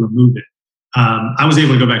surgically remove it, I was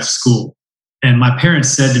able to go back to school. And my parents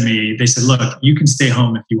said to me, they said, look, you can stay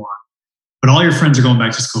home if you want, but all your friends are going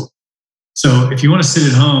back to school. So if you want to sit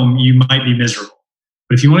at home, you might be miserable.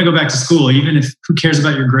 But if you want to go back to school, even if who cares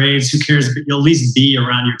about your grades, who cares, but you'll at least be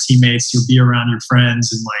around your teammates, you'll be around your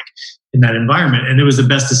friends and in that environment. And it was the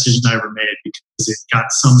best decision I ever made because it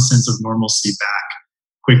got some sense of normalcy back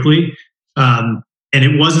quickly. And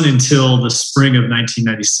it wasn't until the spring of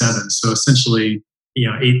 1997, so essentially,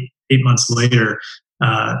 8 months later,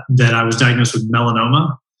 that I was diagnosed with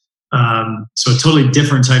melanoma. So a totally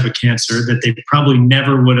different type of cancer that they probably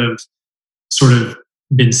never would have sort of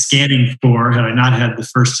been scanning for had I not had the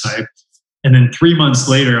first type. And then 3 months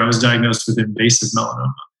later, I was diagnosed with invasive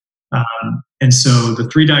melanoma. And so the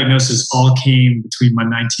 3 diagnoses all came between my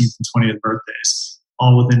 19th and 20th birthdays,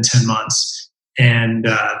 all within 10 months. And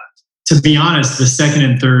to be honest, the second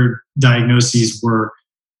and third diagnoses were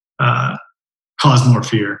caused more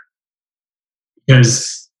fear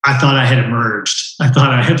because I thought I had emerged. I thought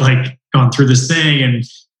I had gone through this thing,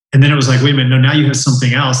 and then it was like, wait a minute, no, now you have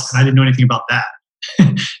something else, and I didn't know anything about that.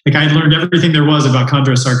 I had learned everything there was about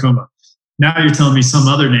chondrosarcoma. Now you're telling me some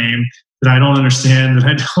other name that I don't understand, that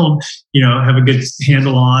I don't, have a good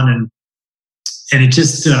handle on, and it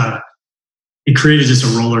just it created just a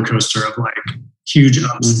roller coaster of huge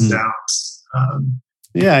ups and downs.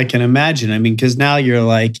 Yeah, I can imagine. I mean, because now you're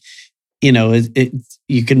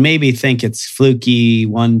you can maybe think it's fluky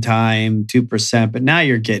one time, 2%, but now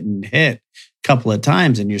you're getting hit a couple of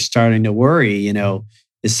times and you're starting to worry,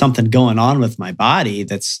 is something going on with my body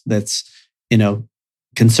that's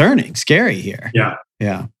concerning, scary here. Yeah.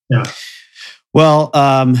 Well,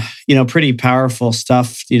 pretty powerful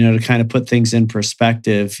stuff, to kind of put things in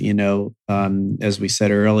perspective, as we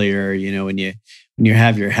said earlier, when you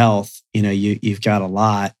have your health, you've got a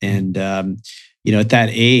lot. And, at that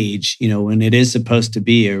age, when it is supposed to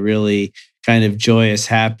be a really kind of joyous,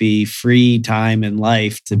 happy, free time in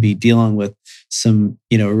life, to be dealing with some,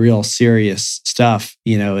 real serious stuff,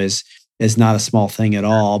 is not a small thing at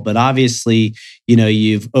all. But obviously,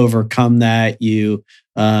 you've overcome that. You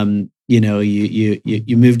moved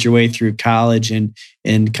your way through college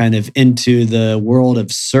and kind of into the world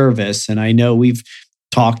of service. And I know we've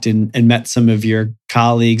talked and met some of your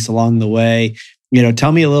colleagues along the way.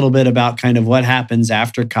 Tell me a little bit about kind of what happens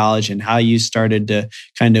after college and how you started to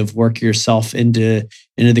kind of work yourself into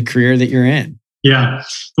the career that you're in. Yeah.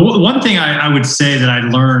 One thing I would say that I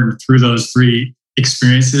learned through those 3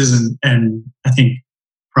 experiences, and I think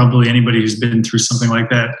probably anybody who's been through something like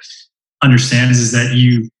that understands, is that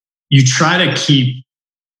you try to keep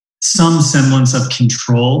some semblance of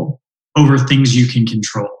control over things you can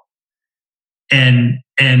control. And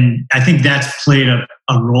I think that's played a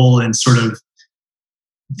role in sort of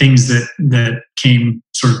things that came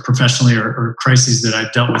sort of professionally or crises that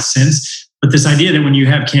I've dealt with since. But this idea that when you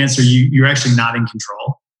have cancer, you're actually not in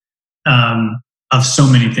control of so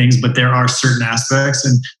many things, but there are certain aspects.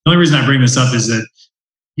 And the only reason I bring this up is that,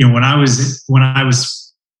 when I was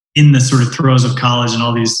in the sort of throes of college and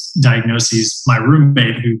all these diagnoses, my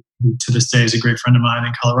roommate, who to this day is a great friend of mine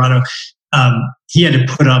in Colorado, he had to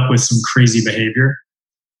put up with some crazy behavior,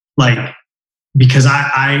 because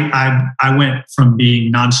I went from being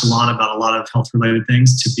nonchalant about a lot of health related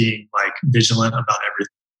things to being vigilant about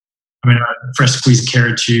everything. I mean, fresh squeezed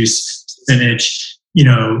carrot juice, spinach,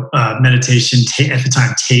 meditation, at the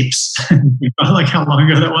time tapes, how long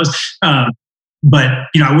ago that was. But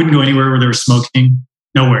I wouldn't go anywhere where they were smoking.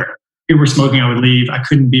 nowhere. People were smoking, I would leave. I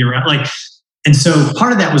couldn't be around. And so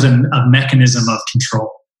part of that was a mechanism of control.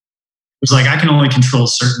 It was like, I can only control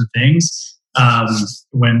certain things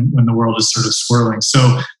when the world is sort of swirling.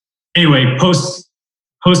 So anyway, post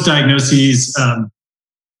diagnoses,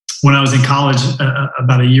 when I was in college,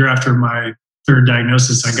 about a year after my third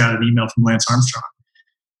diagnosis, I got an email from Lance Armstrong,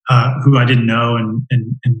 who I didn't know and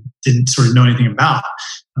didn't sort of know anything about,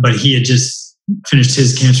 but he had just finished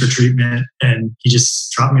his cancer treatment, and he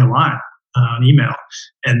just dropped me a line on email.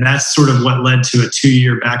 And that's sort of what led to a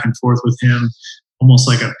 2-year back and forth with him, almost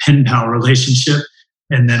like a pen pal relationship.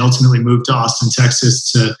 And then ultimately moved to Austin,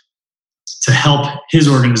 Texas to help his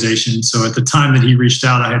organization. So at the time that he reached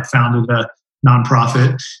out, I had founded a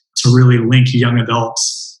nonprofit to really link young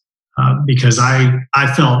adults because I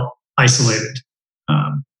felt isolated.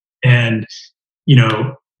 And,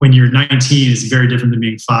 when you're 19, it's very different than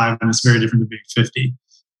being 5, and it's very different than being 50.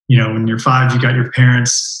 When you're 5, you got your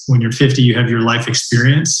parents. When you're 50, you have your life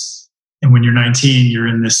experience. And when you're 19, you're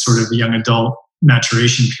in this sort of young adult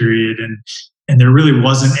maturation period. And there really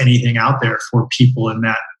wasn't anything out there for people in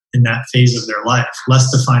that phase of their life,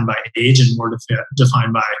 less defined by age and more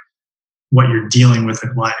defined by what you're dealing with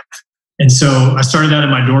in life. And so I started out in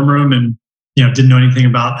my dorm room and, didn't know anything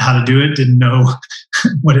about how to do it, didn't know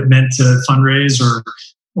what it meant to fundraise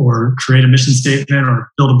or create a mission statement or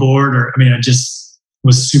build a board. I just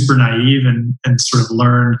was super naive and sort of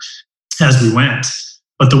learned as we went.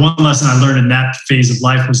 But the one lesson I learned in that phase of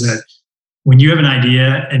life was that when you have an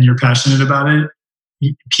idea and you're passionate about it,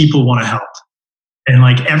 people want to help. And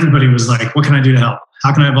everybody was like, what can I do to help?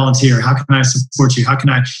 How can I volunteer? How can I support you? How can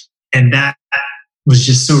I? And that was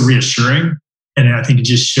just so reassuring. And I think it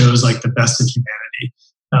just shows the best of humanity.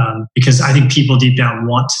 Because I think people deep down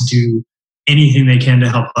want to do anything they can to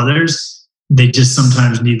help others. They just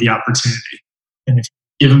sometimes need the opportunity. And if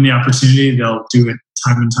you give them the opportunity, they'll do it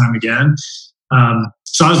time and time again.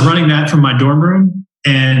 So I was running that from my dorm room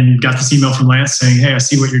and got this email from Lance saying, hey, I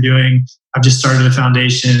see what you're doing. I've just started a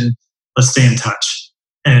foundation. Let's stay in touch.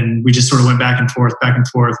 And we just sort of went back and forth.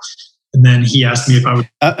 And then he asked me if I would.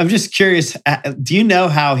 I'm just curious. Do you know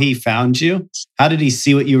how he found you? How did he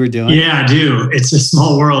see what you were doing? Yeah, I do. It's a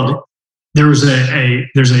small world. There's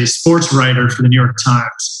a sports writer for the New York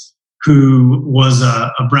Times who was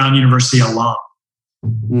a Brown University alum.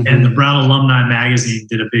 Mm-hmm. And the Brown Alumni magazine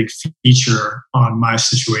did a big feature on my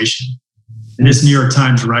situation. And this New York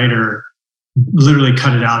Times writer literally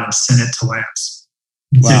cut it out and sent it to Lance.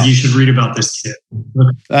 Wow. Said, you should read about this kid.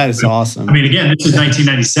 That is awesome. Again, this is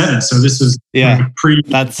 1997, so this was pre.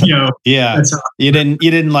 That's That's you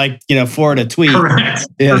didn't forward a tweet. Correct.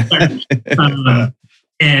 Yeah. Correct.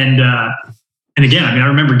 And again, I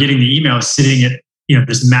remember getting the email, sitting at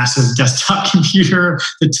this massive desktop computer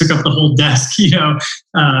that took up the whole desk. So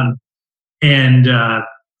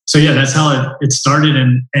that's how it started.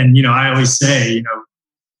 And I always say,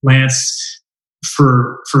 Lance,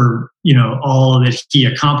 for all that he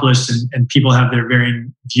accomplished, and people have their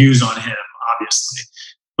varying views on him, obviously,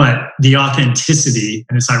 but the authenticity,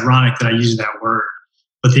 and it's ironic that I use that word,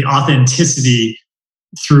 but the authenticity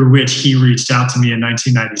through which he reached out to me in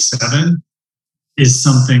 1997 is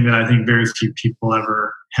something that I think very few people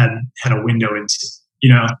ever had a window into.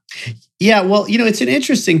 Yeah, well, it's an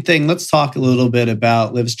interesting thing. Let's talk a little bit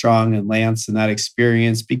about Livestrong and Lance and that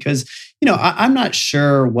experience, because, I'm not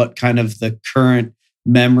sure what kind of the current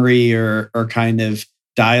memory or kind of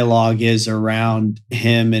dialogue is around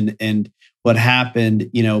him and what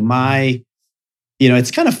happened.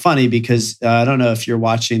 It's kind of funny because I don't know if you're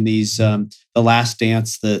watching these, The Last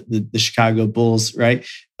Dance, the Chicago Bulls, right?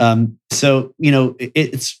 So,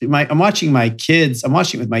 I'm watching my kids. I'm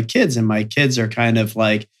watching it with my kids, and my kids are kind of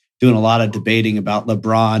doing a lot of debating about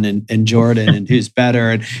LeBron and Jordan and who's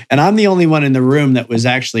better. And I'm the only one in the room that was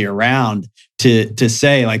actually around to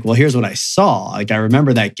say well, here's what I saw. I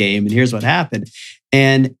remember that game and here's what happened.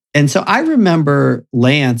 And so I remember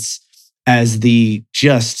Lance as the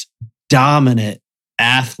just dominant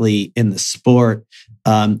athlete in the sport.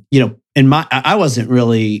 I wasn't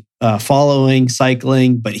really following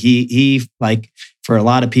cycling, but he for a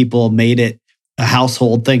lot of people made it a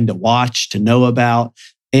household thing to watch, to know about.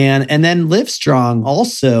 And then Livestrong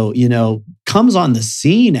also, comes on the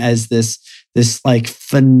scene as this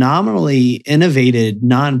phenomenally innovative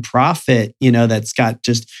nonprofit, that's got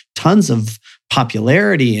just tons of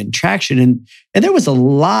popularity and traction. And there was a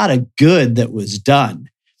lot of good that was done.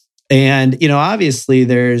 And, obviously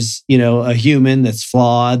there's, a human that's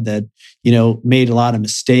flawed, that, made a lot of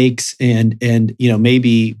mistakes and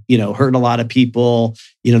maybe, hurt a lot of people.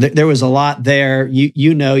 There was a lot there.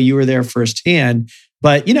 You were there firsthand.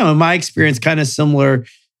 But, in my experience, kind of similar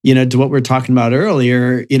to what we were talking about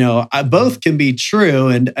earlier, both can be true.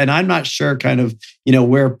 And I'm not sure kind of,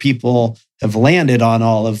 where people have landed on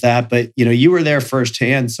all of that, but, you were there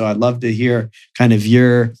firsthand. So I'd love to hear kind of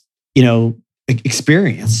your,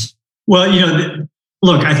 experience. Well,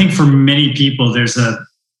 look, I think for many people, there's an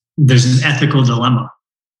ethical dilemma.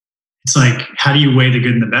 It's like, how do you weigh the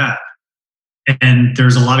good and the bad? And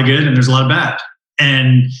there's a lot of good and there's a lot of bad.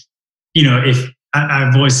 And, if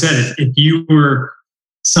I've always said, if you were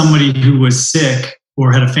somebody who was sick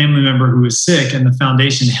or had a family member who was sick and the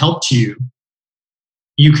foundation helped you,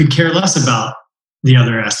 you could care less about the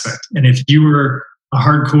other aspect. And if you were a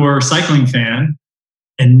hardcore cycling fan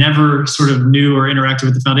and never sort of knew or interacted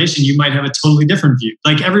with the foundation, you might have a totally different view.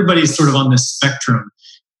 Like, everybody's sort of on this spectrum.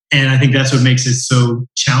 And I think that's what makes it so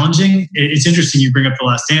challenging. It's interesting you bring up The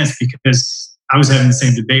Last Dance, because I was having the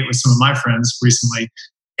same debate with some of my friends recently.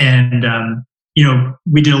 And,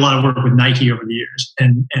 we did a lot of work with Nike over the years.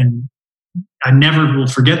 And I never will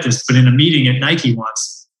forget this, but in a meeting at Nike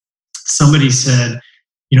once, somebody said,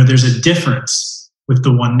 there's a difference with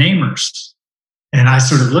the one-namers. And I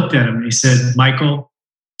sort of looked at him and he said, Michael,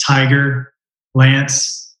 Tiger,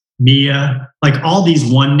 Lance, Mia, like all these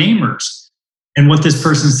one-namers. And what this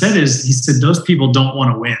person said is, he said, those people don't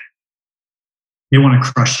want to win. They want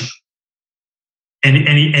to crush you.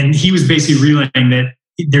 And he was basically relaying that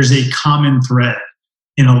there's a common thread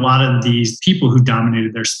in a lot of these people who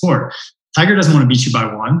dominated their sport. Tiger doesn't want to beat you by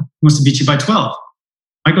 1. He wants to beat you by 12.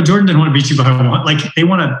 Michael Jordan didn't want to beat you by 1. Like, they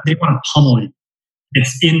want to pummel you.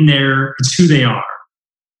 It's in there. It's who they are.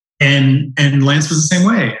 And Lance was the same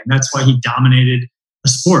way. And that's why he dominated a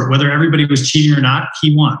sport. Whether everybody was cheating or not,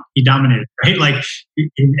 he won. He dominated, right? Like,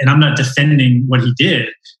 and I'm not defending what he did,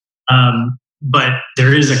 but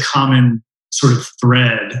there is a common sort of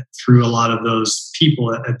thread through a lot of those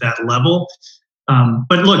people at that level.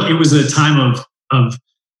 But look, it was a time of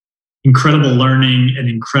incredible learning and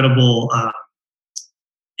incredible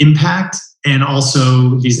impact, and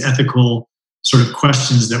also these ethical sort of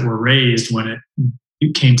questions that were raised when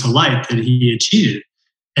it came to light that he had cheated.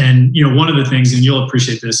 And, one of the things, and you'll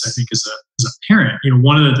appreciate this, I think, as a parent,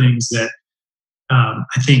 one of the things that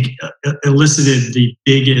I think elicited the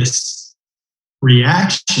biggest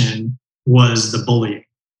reaction was the bullying.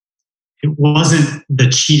 It wasn't the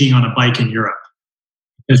cheating on a bike in Europe,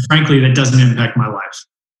 because frankly, that doesn't impact my life.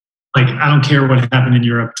 Like, I don't care what happened in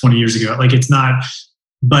Europe 20 years ago. Like, it's not,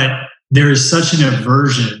 but there is such an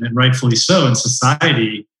aversion, and rightfully so, in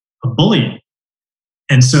society, of bullying.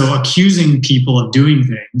 And so accusing people of doing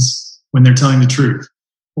things when they're telling the truth,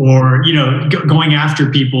 or, going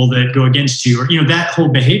after people that go against you, or, that whole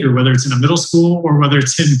behavior, whether it's in a middle school or whether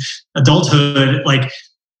it's in adulthood, like,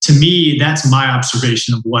 to me, that's my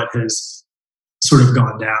observation of what has sort of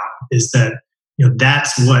gone down, is that,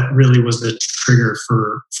 that's what really was the trigger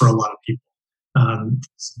for a lot of people.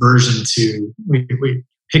 Version to we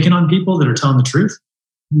picking on people that are telling the truth.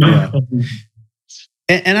 Yeah.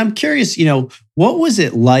 And I'm curious, what was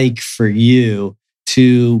it like for you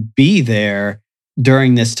to be there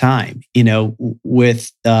during this time,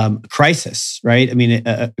 with crisis, right? I mean,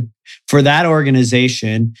 for that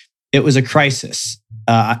organization, it was a crisis.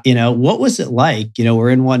 What was it like? We're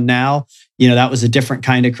in one now. That was a different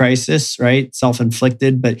kind of crisis, right?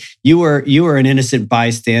 Self-inflicted, but you were an innocent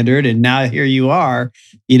bystander, and now here you are.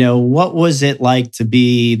 What was it like to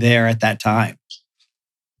be there at that time?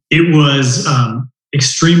 It was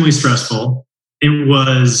extremely stressful. It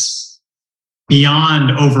was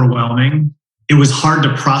beyond overwhelming. It was hard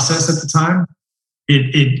to process at the time.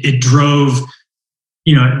 It drove,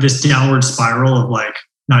 this downward spiral of like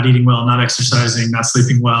not eating well, not exercising, not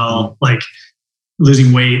sleeping well, like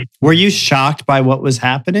losing weight. Were you shocked by what was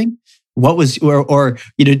happening? What was, or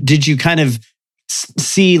did you kind of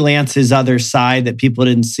see Lance's other side that people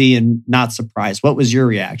didn't see and not surprised? What was your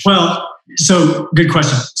reaction? Well, so good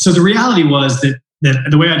question. So the reality was that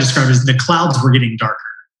the way I described it is the clouds were getting darker.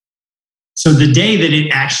 So the day that it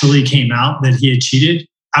actually came out that he had cheated,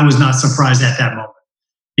 I was not surprised at that moment,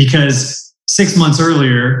 because 6 months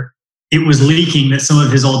earlier, it was leaking that some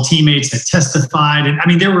of his old teammates had testified. And I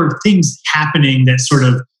mean, there were things happening that sort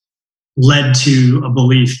of led to a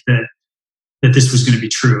belief that this was going to be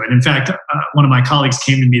true. And in fact, one of my colleagues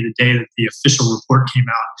came to me the day that the official report came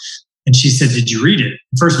out, and she said, "Did you read it?"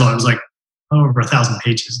 And first of all, I was like, over 1,000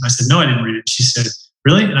 pages. And I said, "No, I didn't read it." She said,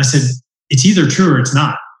 "Really?" And I said, "It's either true or it's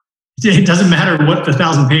not. It doesn't matter what the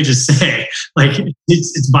 1,000 pages say. Like,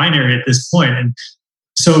 it's binary at this point." And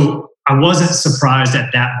so I wasn't surprised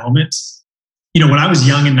at that moment. When I was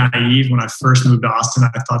young and naive, when I first moved to Austin,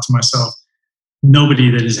 I thought to myself, nobody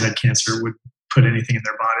that has had cancer would put anything in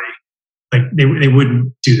their body. Like, they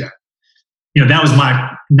wouldn't do that. that was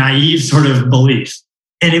my naive sort of belief.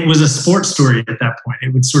 And it was a sports story at that point.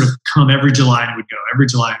 It would sort of come every July and it would go, every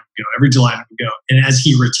July and it would go, every July and it would go. And as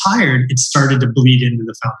he retired, it started to bleed into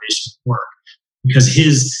the foundation work because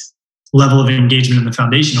his level of engagement in the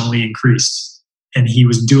foundation only increased. And he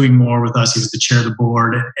was doing more with us. He was the chair of the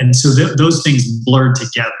board. And so those things blurred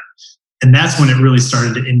together. And that's when it really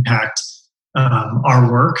started to impact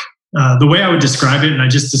our work. The way I would describe it, and I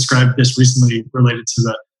just described this recently related to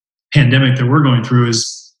the pandemic that we're going through,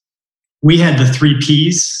 is we had the 3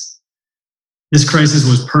 Ps. This crisis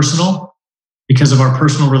was personal because of our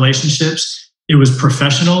personal relationships. It was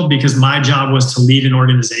professional because my job was to lead an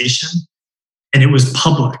organization, and it was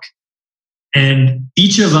public. And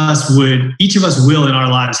each of us will in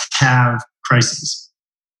our lives have crises.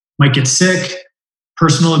 Might get sick,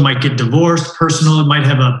 personal, it might get divorced, personal, it might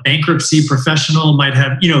have a bankruptcy, professional, might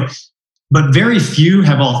have, but very few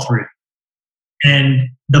have all 3. And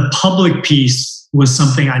the public piece was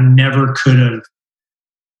something I never could have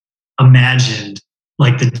imagined,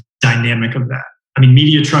 like the dynamic of that. I mean,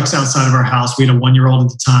 media trucks outside of our house. We had a 1-year-old at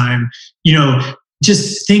the time,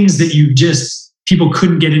 just things that people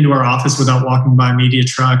couldn't get into our office without walking by media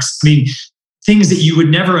trucks. I mean, things that you would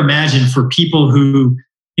never imagine for people who,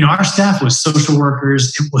 our staff was social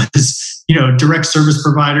workers. It was, direct service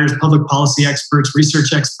providers, public policy experts,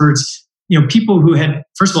 research experts, people who had,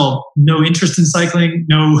 first of all, no interest in cycling,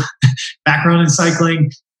 no background in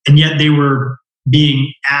cycling, and yet they were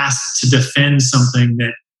being asked to defend something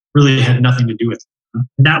that really had nothing to do with it.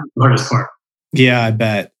 And that was the hardest part. Yeah, I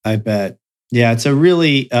bet. Yeah, it's a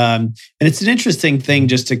really, and it's an interesting thing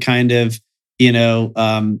just to kind of,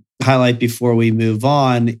 highlight before we move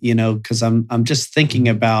on, because I'm just thinking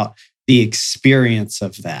about the experience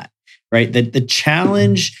of that, right? The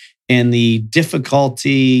challenge and the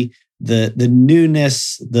difficulty, the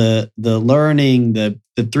newness, the learning, the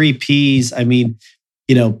 3 Ps. I mean,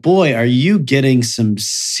 boy, are you getting some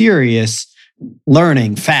serious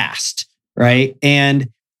learning fast, right? And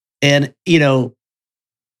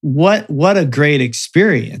what a great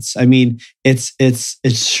experience. I mean,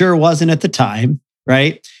 it sure wasn't at the time,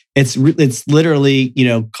 right? It's literally,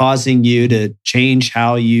 causing you to change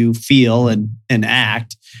how you feel and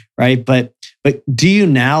act, right? But do you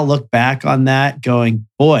now look back on that going,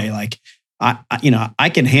 boy, like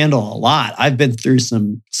I can handle a lot. I've been through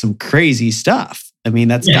some crazy stuff. I mean,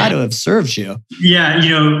 that's got to have served you. Yeah,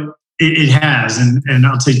 it has. And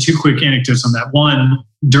I'll tell you 2 quick anecdotes on that. One,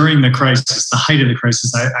 during the crisis, the height of the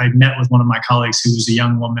crisis, I met with one of my colleagues who was a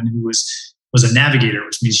young woman who was a navigator,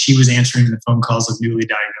 which means she was answering the phone calls of newly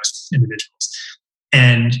diagnosed individuals.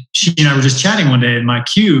 And she and I were just chatting one day in my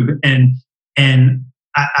cube, and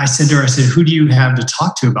I said to her, who do you have to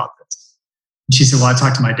talk to about this? And she said, well, I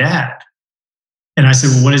talked to my dad. And I said,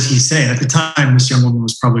 well, what does he say? And at the time, this young woman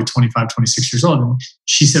was probably 25, 26 years old. And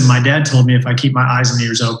she said, my dad told me if I keep my eyes and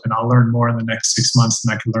ears open, I'll learn more in the next 6 months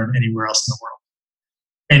than I could learn anywhere else in the world.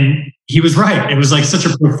 And he was right. It was like such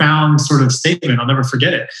a profound sort of statement. I'll never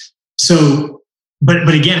forget it. So,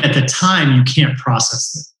 but again, at the time, you can't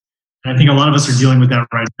process it. And I think a lot of us are dealing with that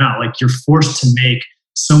right now. Like, you're forced to make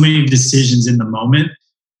so many decisions in the moment,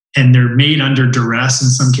 and they're made under duress in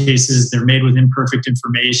some cases. They're made with imperfect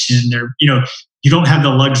information. You don't have the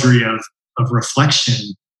luxury of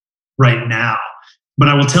reflection right now. But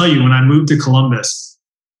I will tell you, when I moved to Columbus,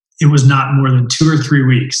 it was not more than 2 or 3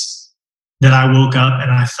 weeks that I woke up and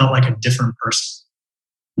I felt like a different person.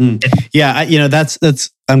 Yeah, that's.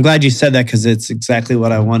 I'm glad you said that, because it's exactly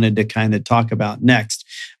what I wanted to kind of talk about next.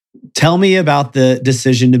 Tell me about the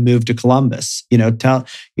decision to move to Columbus.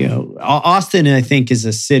 Austin, I think, is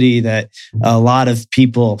a city that a lot of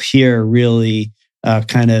people here really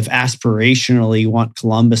kind of aspirationally want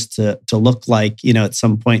Columbus to look like, at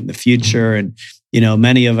some point in the future. And,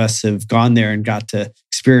 many of us have gone there and got to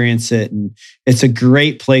experience it. And it's a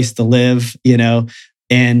great place to live,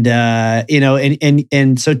 And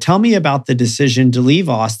so tell me about the decision to leave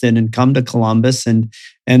Austin and come to Columbus, and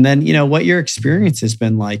then what your experience has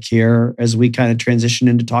been like here as we kind of transition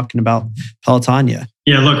into talking about Pelotonia.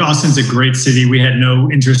 Yeah, look, Austin's a great city. We had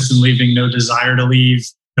no interest in leaving, no desire to leave,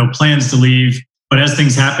 no plans to leave. But as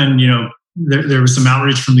things happened, there was some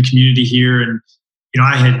outreach from the community here, and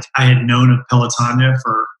I had known of Pelotonia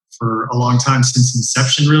for a long time, since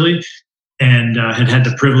inception, really. And had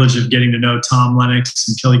the privilege of getting to know Tom Lennox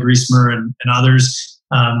and Kelly Griesmer and others.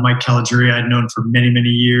 Mike Caligiuri I'd known for many, many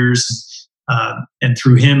years. And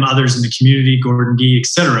through him, others in the community, Gordon Gee, et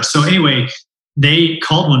cetera. So anyway, they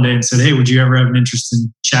called one day and said, hey, would you ever have an interest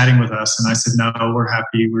in chatting with us? And I said, no, we're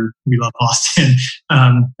happy. We love Austin.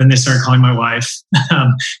 Then they started calling my wife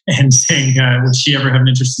and saying, would she ever have an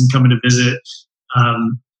interest in coming to visit?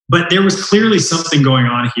 But there was clearly something going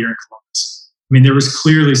on here in Columbus. I mean, there was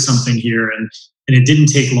clearly something here, and it didn't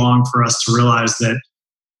take long for us to realize that,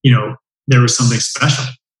 there was something special.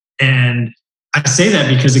 And I say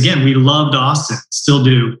that because, again, we loved Austin, still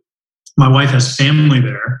do. My wife has family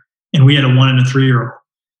there, and we had a 1 and a 3-year-old.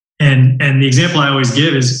 And the example I always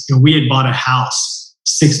give is, we had bought a house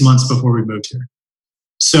 6 months before we moved here.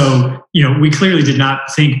 So, we clearly did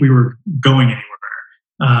not think we were going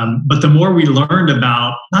anywhere. But the more we learned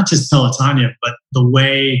about not just Pelotonia, but the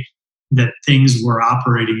way that things were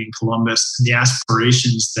operating in Columbus and the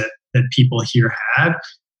aspirations that people here had,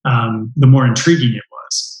 the more intriguing it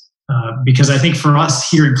was. Because I think for us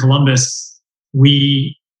here in Columbus,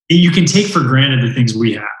 you can take for granted the things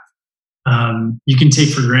we have. You can take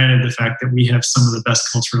for granted the fact that we have some of the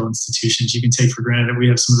best cultural institutions. You can take for granted that we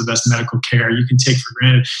have some of the best medical care. You can take for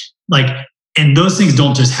granted, and those things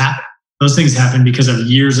don't just happen. Those things happen because of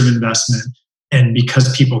years of investment and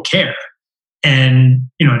because people care. And,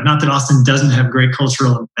 not that Austin doesn't have great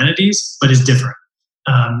cultural amenities, but it's different.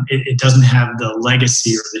 It doesn't have the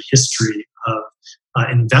legacy or the history of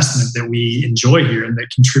investment that we enjoy here and that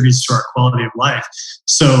contributes to our quality of life.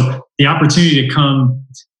 So the opportunity to come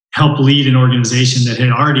help lead an organization that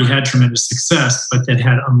had already had tremendous success, but that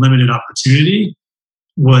had unlimited opportunity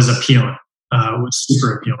was appealing, was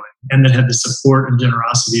super appealing, and that had the support and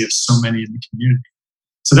generosity of so many in the community.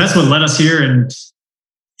 So that's what led us here. And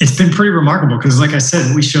it's been pretty remarkable because, like I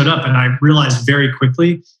said, we showed up and I realized very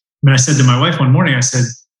quickly, I said to my wife one morning, I said,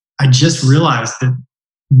 I just realized that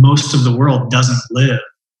most of the world doesn't live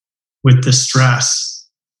with the stress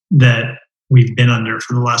that we've been under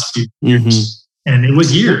for the last few years. Mm-hmm. And it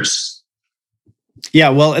was years. Yeah,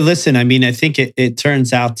 well, listen, I think it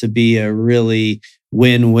turns out to be a really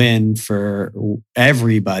win-win for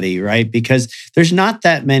everybody, right? Because there's not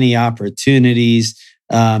that many opportunities.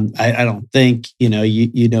 I don't think, you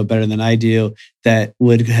know better than I do, that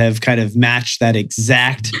would have kind of matched that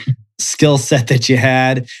exact skill set that you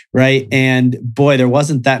had, right? And boy, there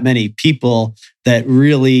wasn't that many people that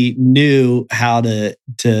really knew how to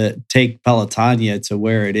take Pelotonia to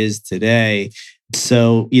where it is today.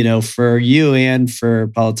 So, for you and for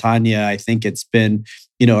Pelotonia, I think it's been,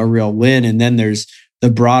 a real win. And then there's the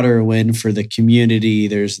broader win for the community.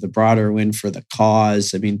 There's the broader win for the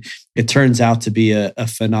cause. It turns out to be a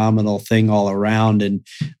phenomenal thing all around. And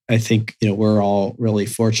I think, we're all really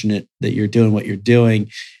fortunate that you're doing what you're doing.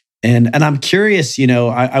 And I'm curious,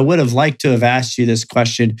 I would have liked to have asked you this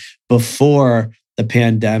question before the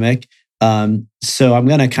pandemic. So I'm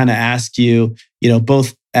going to kind of ask you,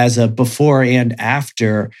 both as a before and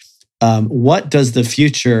after, what does the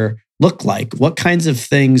future look like? What kinds of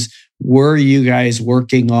things were you guys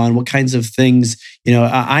working on? What kinds of things,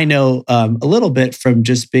 I know a little bit from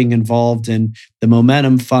just being involved in the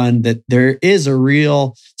Momentum Fund that there is a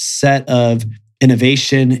real set of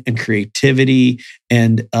innovation and creativity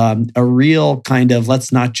and a real kind of,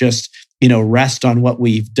 let's not just, rest on what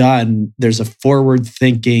we've done. There's a forward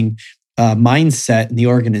thinking mindset in the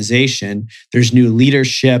organization. There's new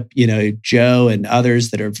leadership, Joe and others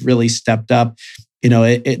that have really stepped up.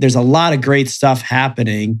 There's a lot of great stuff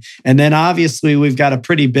happening. And then obviously we've got a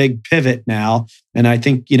pretty big pivot now. And I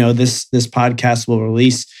think, this podcast will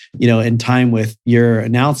release, in time with your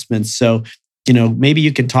announcements. So, maybe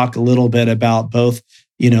you could talk a little bit about both,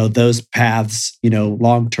 those paths,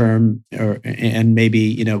 long-term and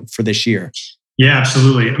maybe, for this year. Yeah,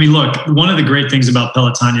 absolutely. Look, one of the great things about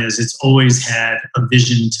Pelotonia is it's always had a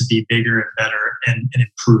vision to be bigger and better and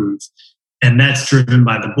improve. And that's driven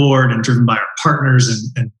by the board and driven by our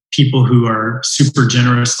partners and people who are super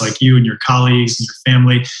generous like you and your colleagues and your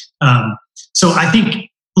family. So I think,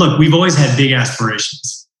 look, we've always had big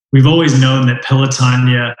aspirations. We've always known that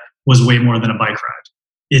Pelotonia was way more than a bike ride.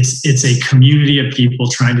 It's a community of people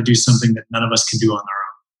trying to do something that none of us can do on our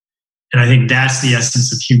own. And I think that's the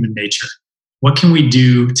essence of human nature. What can we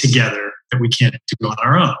do together that we can't do on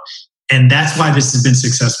our own? And that's why this has been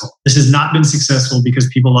successful. This has not been successful because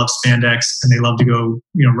people love spandex and they love to go,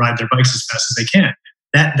 ride their bikes as fast as they can.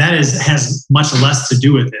 That has much less to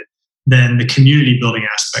do with it than the community building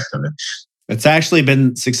aspect of it. It's actually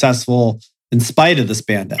been successful in spite of the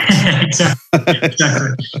spandex.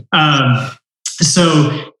 Exactly.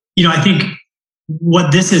 So, I think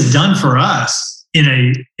what this has done for us in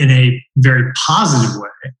a very positive way,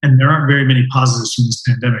 and there aren't very many positives from this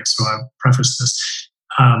pandemic, so I'll preface this.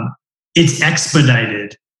 It's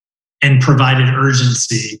expedited and provided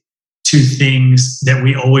urgency to things that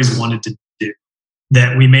we always wanted to do,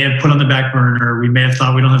 that we may have put on the back burner. We may have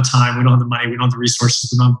thought we don't have time, we don't have the money, we don't have the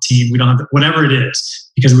resources, we don't have the team, we don't have whatever it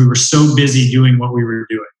is, because we were so busy doing what we were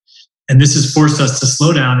doing. And this has forced us to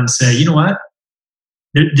slow down and say, you know what?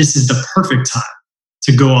 this is the perfect time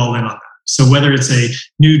to go all in on that. So whether it's a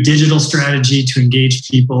new digital strategy to engage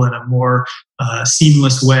people in a more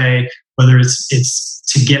seamless way, whether it's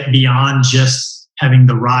to get beyond just having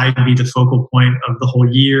the ride be the focal point of the whole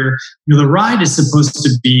year. The ride is supposed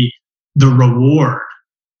to be the reward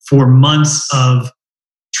for months of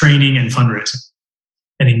training and fundraising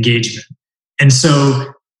and engagement. And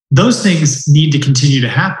so those things need to continue to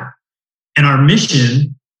happen. And our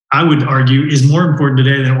mission, I would argue, is more important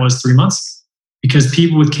today than it was 3 months ago, because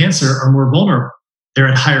people with cancer are more vulnerable. They're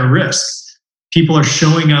at higher risk. People are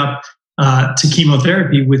showing up to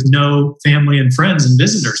chemotherapy with no family and friends and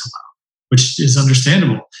visitors allowed, which is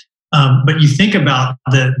understandable. But you think about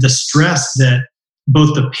the stress that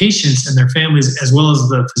both the patients and their families, as well as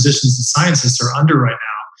the physicians and scientists, are under right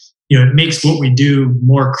now. It makes what we do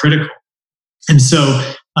more critical. And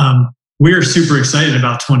so we're super excited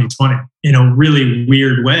about 2020 in a really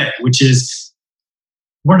weird way, which is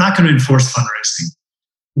we're not going to enforce fundraising.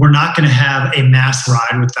 We're not going to have a mass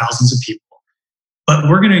ride with thousands of people, but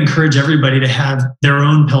we're going to encourage everybody to have their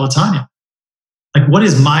own Pelotonia. Like, what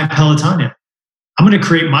is my Pelotonia? I'm going to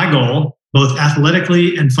create my goal, both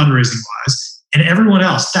athletically and fundraising wise, and everyone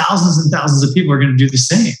else, thousands and thousands of people are going to do the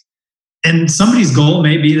same. And somebody's goal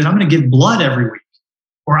may be that I'm going to give blood every week,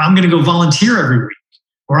 or I'm going to go volunteer every week,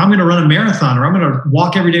 or I'm going to run a marathon, or I'm going to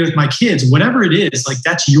walk every day with my kids. Whatever it is, like,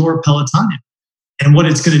 that's your Pelotonia. And what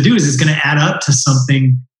it's going to do is it's going to add up to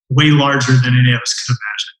something way larger than any of us could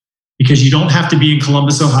imagine. Because you don't have to be in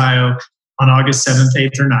Columbus, Ohio on August 7th,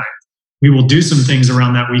 8th, or 9th. We will do some things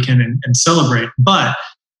around that weekend and celebrate, but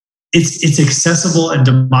it's accessible and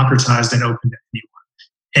democratized and open to anyone.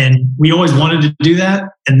 And we always wanted to do that,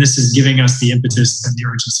 and this is giving us the impetus and the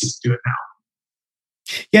urgency to do it now.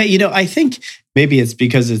 Yeah, I think maybe it's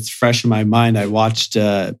because it's fresh in my mind. I watched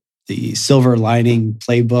the Silver Lining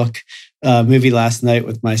Playbook movie last night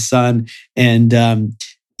with my son. And,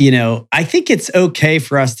 I think it's okay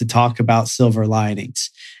for us to talk about silver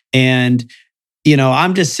linings. And,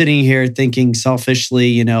 I'm just sitting here thinking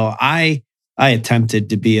selfishly, I attempted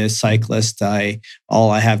to be a cyclist. All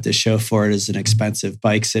I have to show for it is an expensive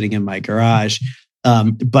bike sitting in my garage.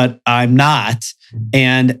 But I'm not.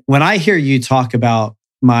 And when I hear you talk about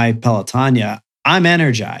my Pelotonia, I'm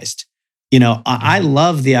energized. I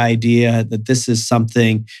love the idea that this is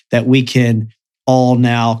something that we can all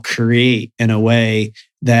now create in a way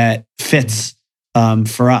that fits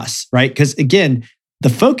for us, right? Because again, the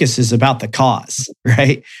focus is about the cause,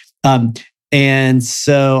 right? And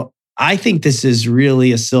so I think this is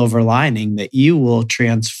really a silver lining that you will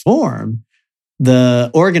transform the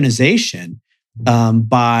organization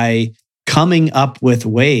by coming up with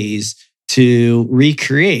ways to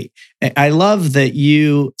recreate. I love that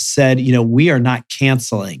you said, we are not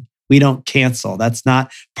canceling. We don't cancel. That's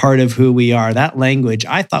not part of who we are. That language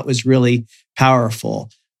I thought was really powerful.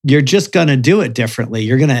 You're just going to do it differently.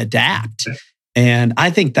 You're going to adapt. And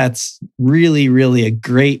I think that's really, really a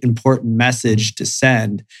great, important message to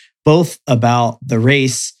send, both about the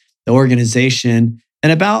race, the organization,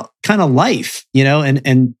 and about kind of life,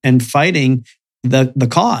 and fighting the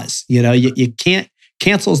cause. You can't,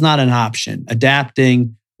 cancel is not an option.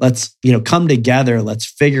 Adapting, let's, come together, let's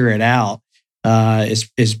figure it out,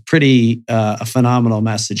 is pretty a phenomenal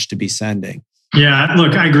message to be sending. Yeah,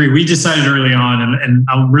 look, I agree. We decided early on, and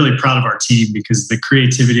I'm really proud of our team because the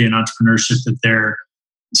creativity and entrepreneurship that they're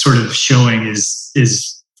sort of showing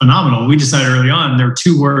is phenomenal. We decided early on there are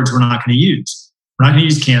two words we're not going to use. We're not going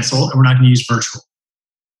to use cancel, and we're not going to use virtual.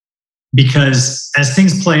 Because as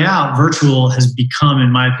things play out, virtual has become, in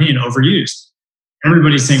my opinion, overused.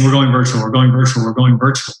 Everybody's saying we're going virtual, we're going virtual, we're going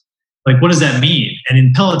virtual. Like, what does that mean? And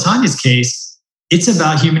in Pelotonia's case, it's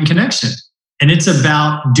about human connection. And it's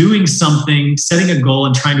about doing something, setting a goal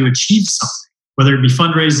and trying to achieve something, whether it be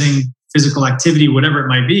fundraising, physical activity, whatever it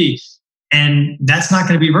might be. And that's not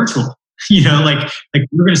going to be virtual. Like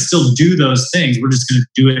we're going to still do those things. We're just going to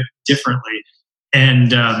do it differently.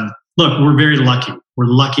 And look, we're very lucky. We're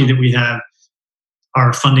lucky that we have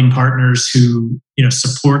our funding partners who,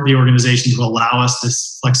 support the organization to allow us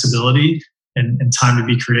this flexibility and time to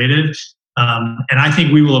be creative. And I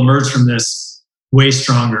think we will emerge from this way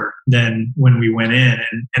stronger than when we went in.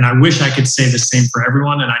 And I wish I could say the same for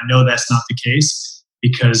everyone. And I know that's not the case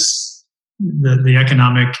because the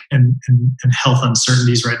economic and health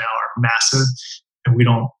uncertainties right now are massive. And we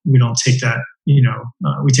don't take that,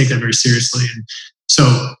 we take that very seriously. And so,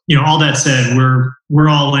 all that said, we're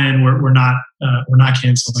all in. We're not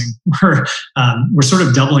canceling. We're sort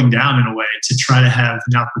of doubling down in a way to try to have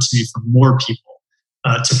an opportunity for more people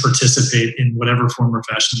to participate in whatever form or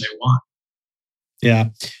fashion they want. Yeah.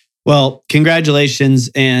 Well, congratulations.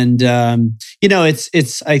 And,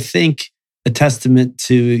 it's, I think, a testament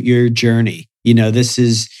to your journey. This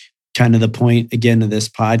is kind of the point, again, of this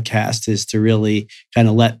podcast, is to really kind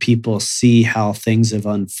of let people see how things have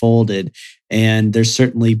unfolded. And there's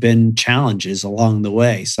certainly been challenges along the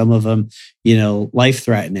way. Some of them,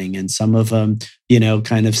 life-threatening, and some of them,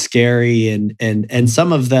 kind of scary, and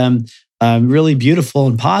some of them really beautiful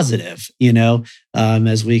and positive,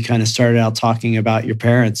 as we kind of started out talking about your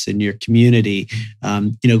parents and your community,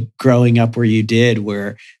 growing up where you did,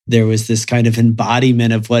 where there was this kind of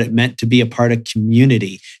embodiment of what it meant to be a part of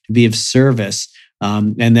community, to be of service.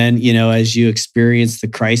 And then, as you experience the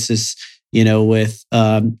crisis, with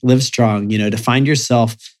Livestrong, to find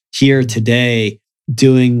yourself here today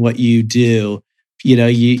doing what you do,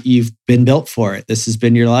 you've been built for it. This has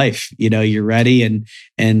been your life. You're ready, and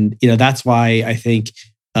that's why I think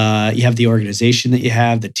you have the organization that you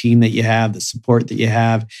have, the team that you have, the support that you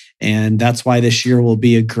have, and that's why this year will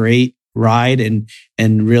be a great ride and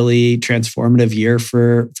really transformative year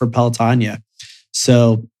for Pelotonia.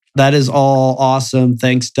 So that is all awesome.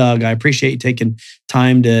 Thanks, Doug. I appreciate you taking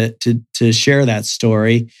time to share that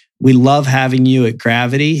story. We love having you at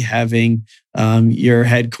Gravity. Having your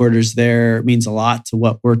headquarters there means a lot to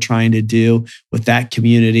what we're trying to do with that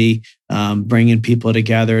community, bringing people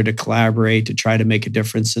together to collaborate, to try to make a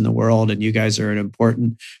difference in the world. And you guys are an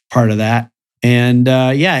important part of that. And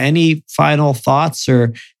any final thoughts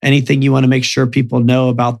or anything you want to make sure people know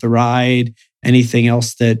about the ride? Anything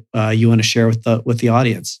else that you want to share with the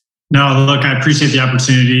audience? No, look, I appreciate the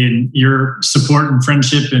opportunity, and your support and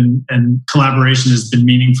friendship and collaboration has been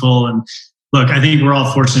meaningful. And look, I think we're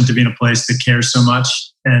all fortunate to be in a place that cares so much.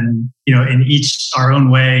 And, in each our own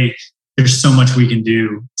way, there's so much we can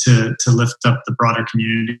do to lift up the broader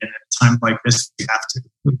community. And at a time like this, we have to.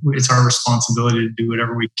 It's our responsibility to do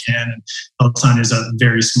whatever we can. And Peloton is a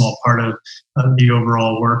very small part of the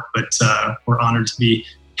overall work, but we're honored to be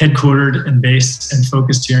headquartered and based and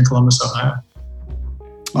focused here in Columbus, Ohio.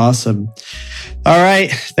 Awesome. All right.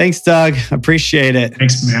 Thanks, Doug. Appreciate it.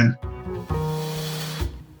 Thanks, man.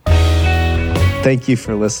 Thank you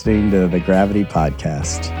for listening to the Gravity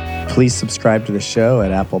Podcast. Please subscribe to the show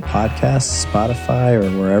at Apple Podcasts, Spotify, or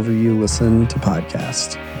wherever you listen to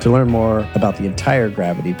podcasts. To learn more about the entire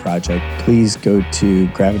Gravity Project, please go to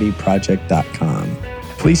gravityproject.com.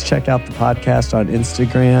 Please check out the podcast on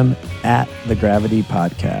Instagram at The Gravity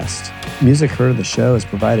Podcast. Music heard of the show is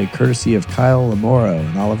provided courtesy of Kyle Lamoro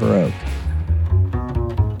and Oliver Oak.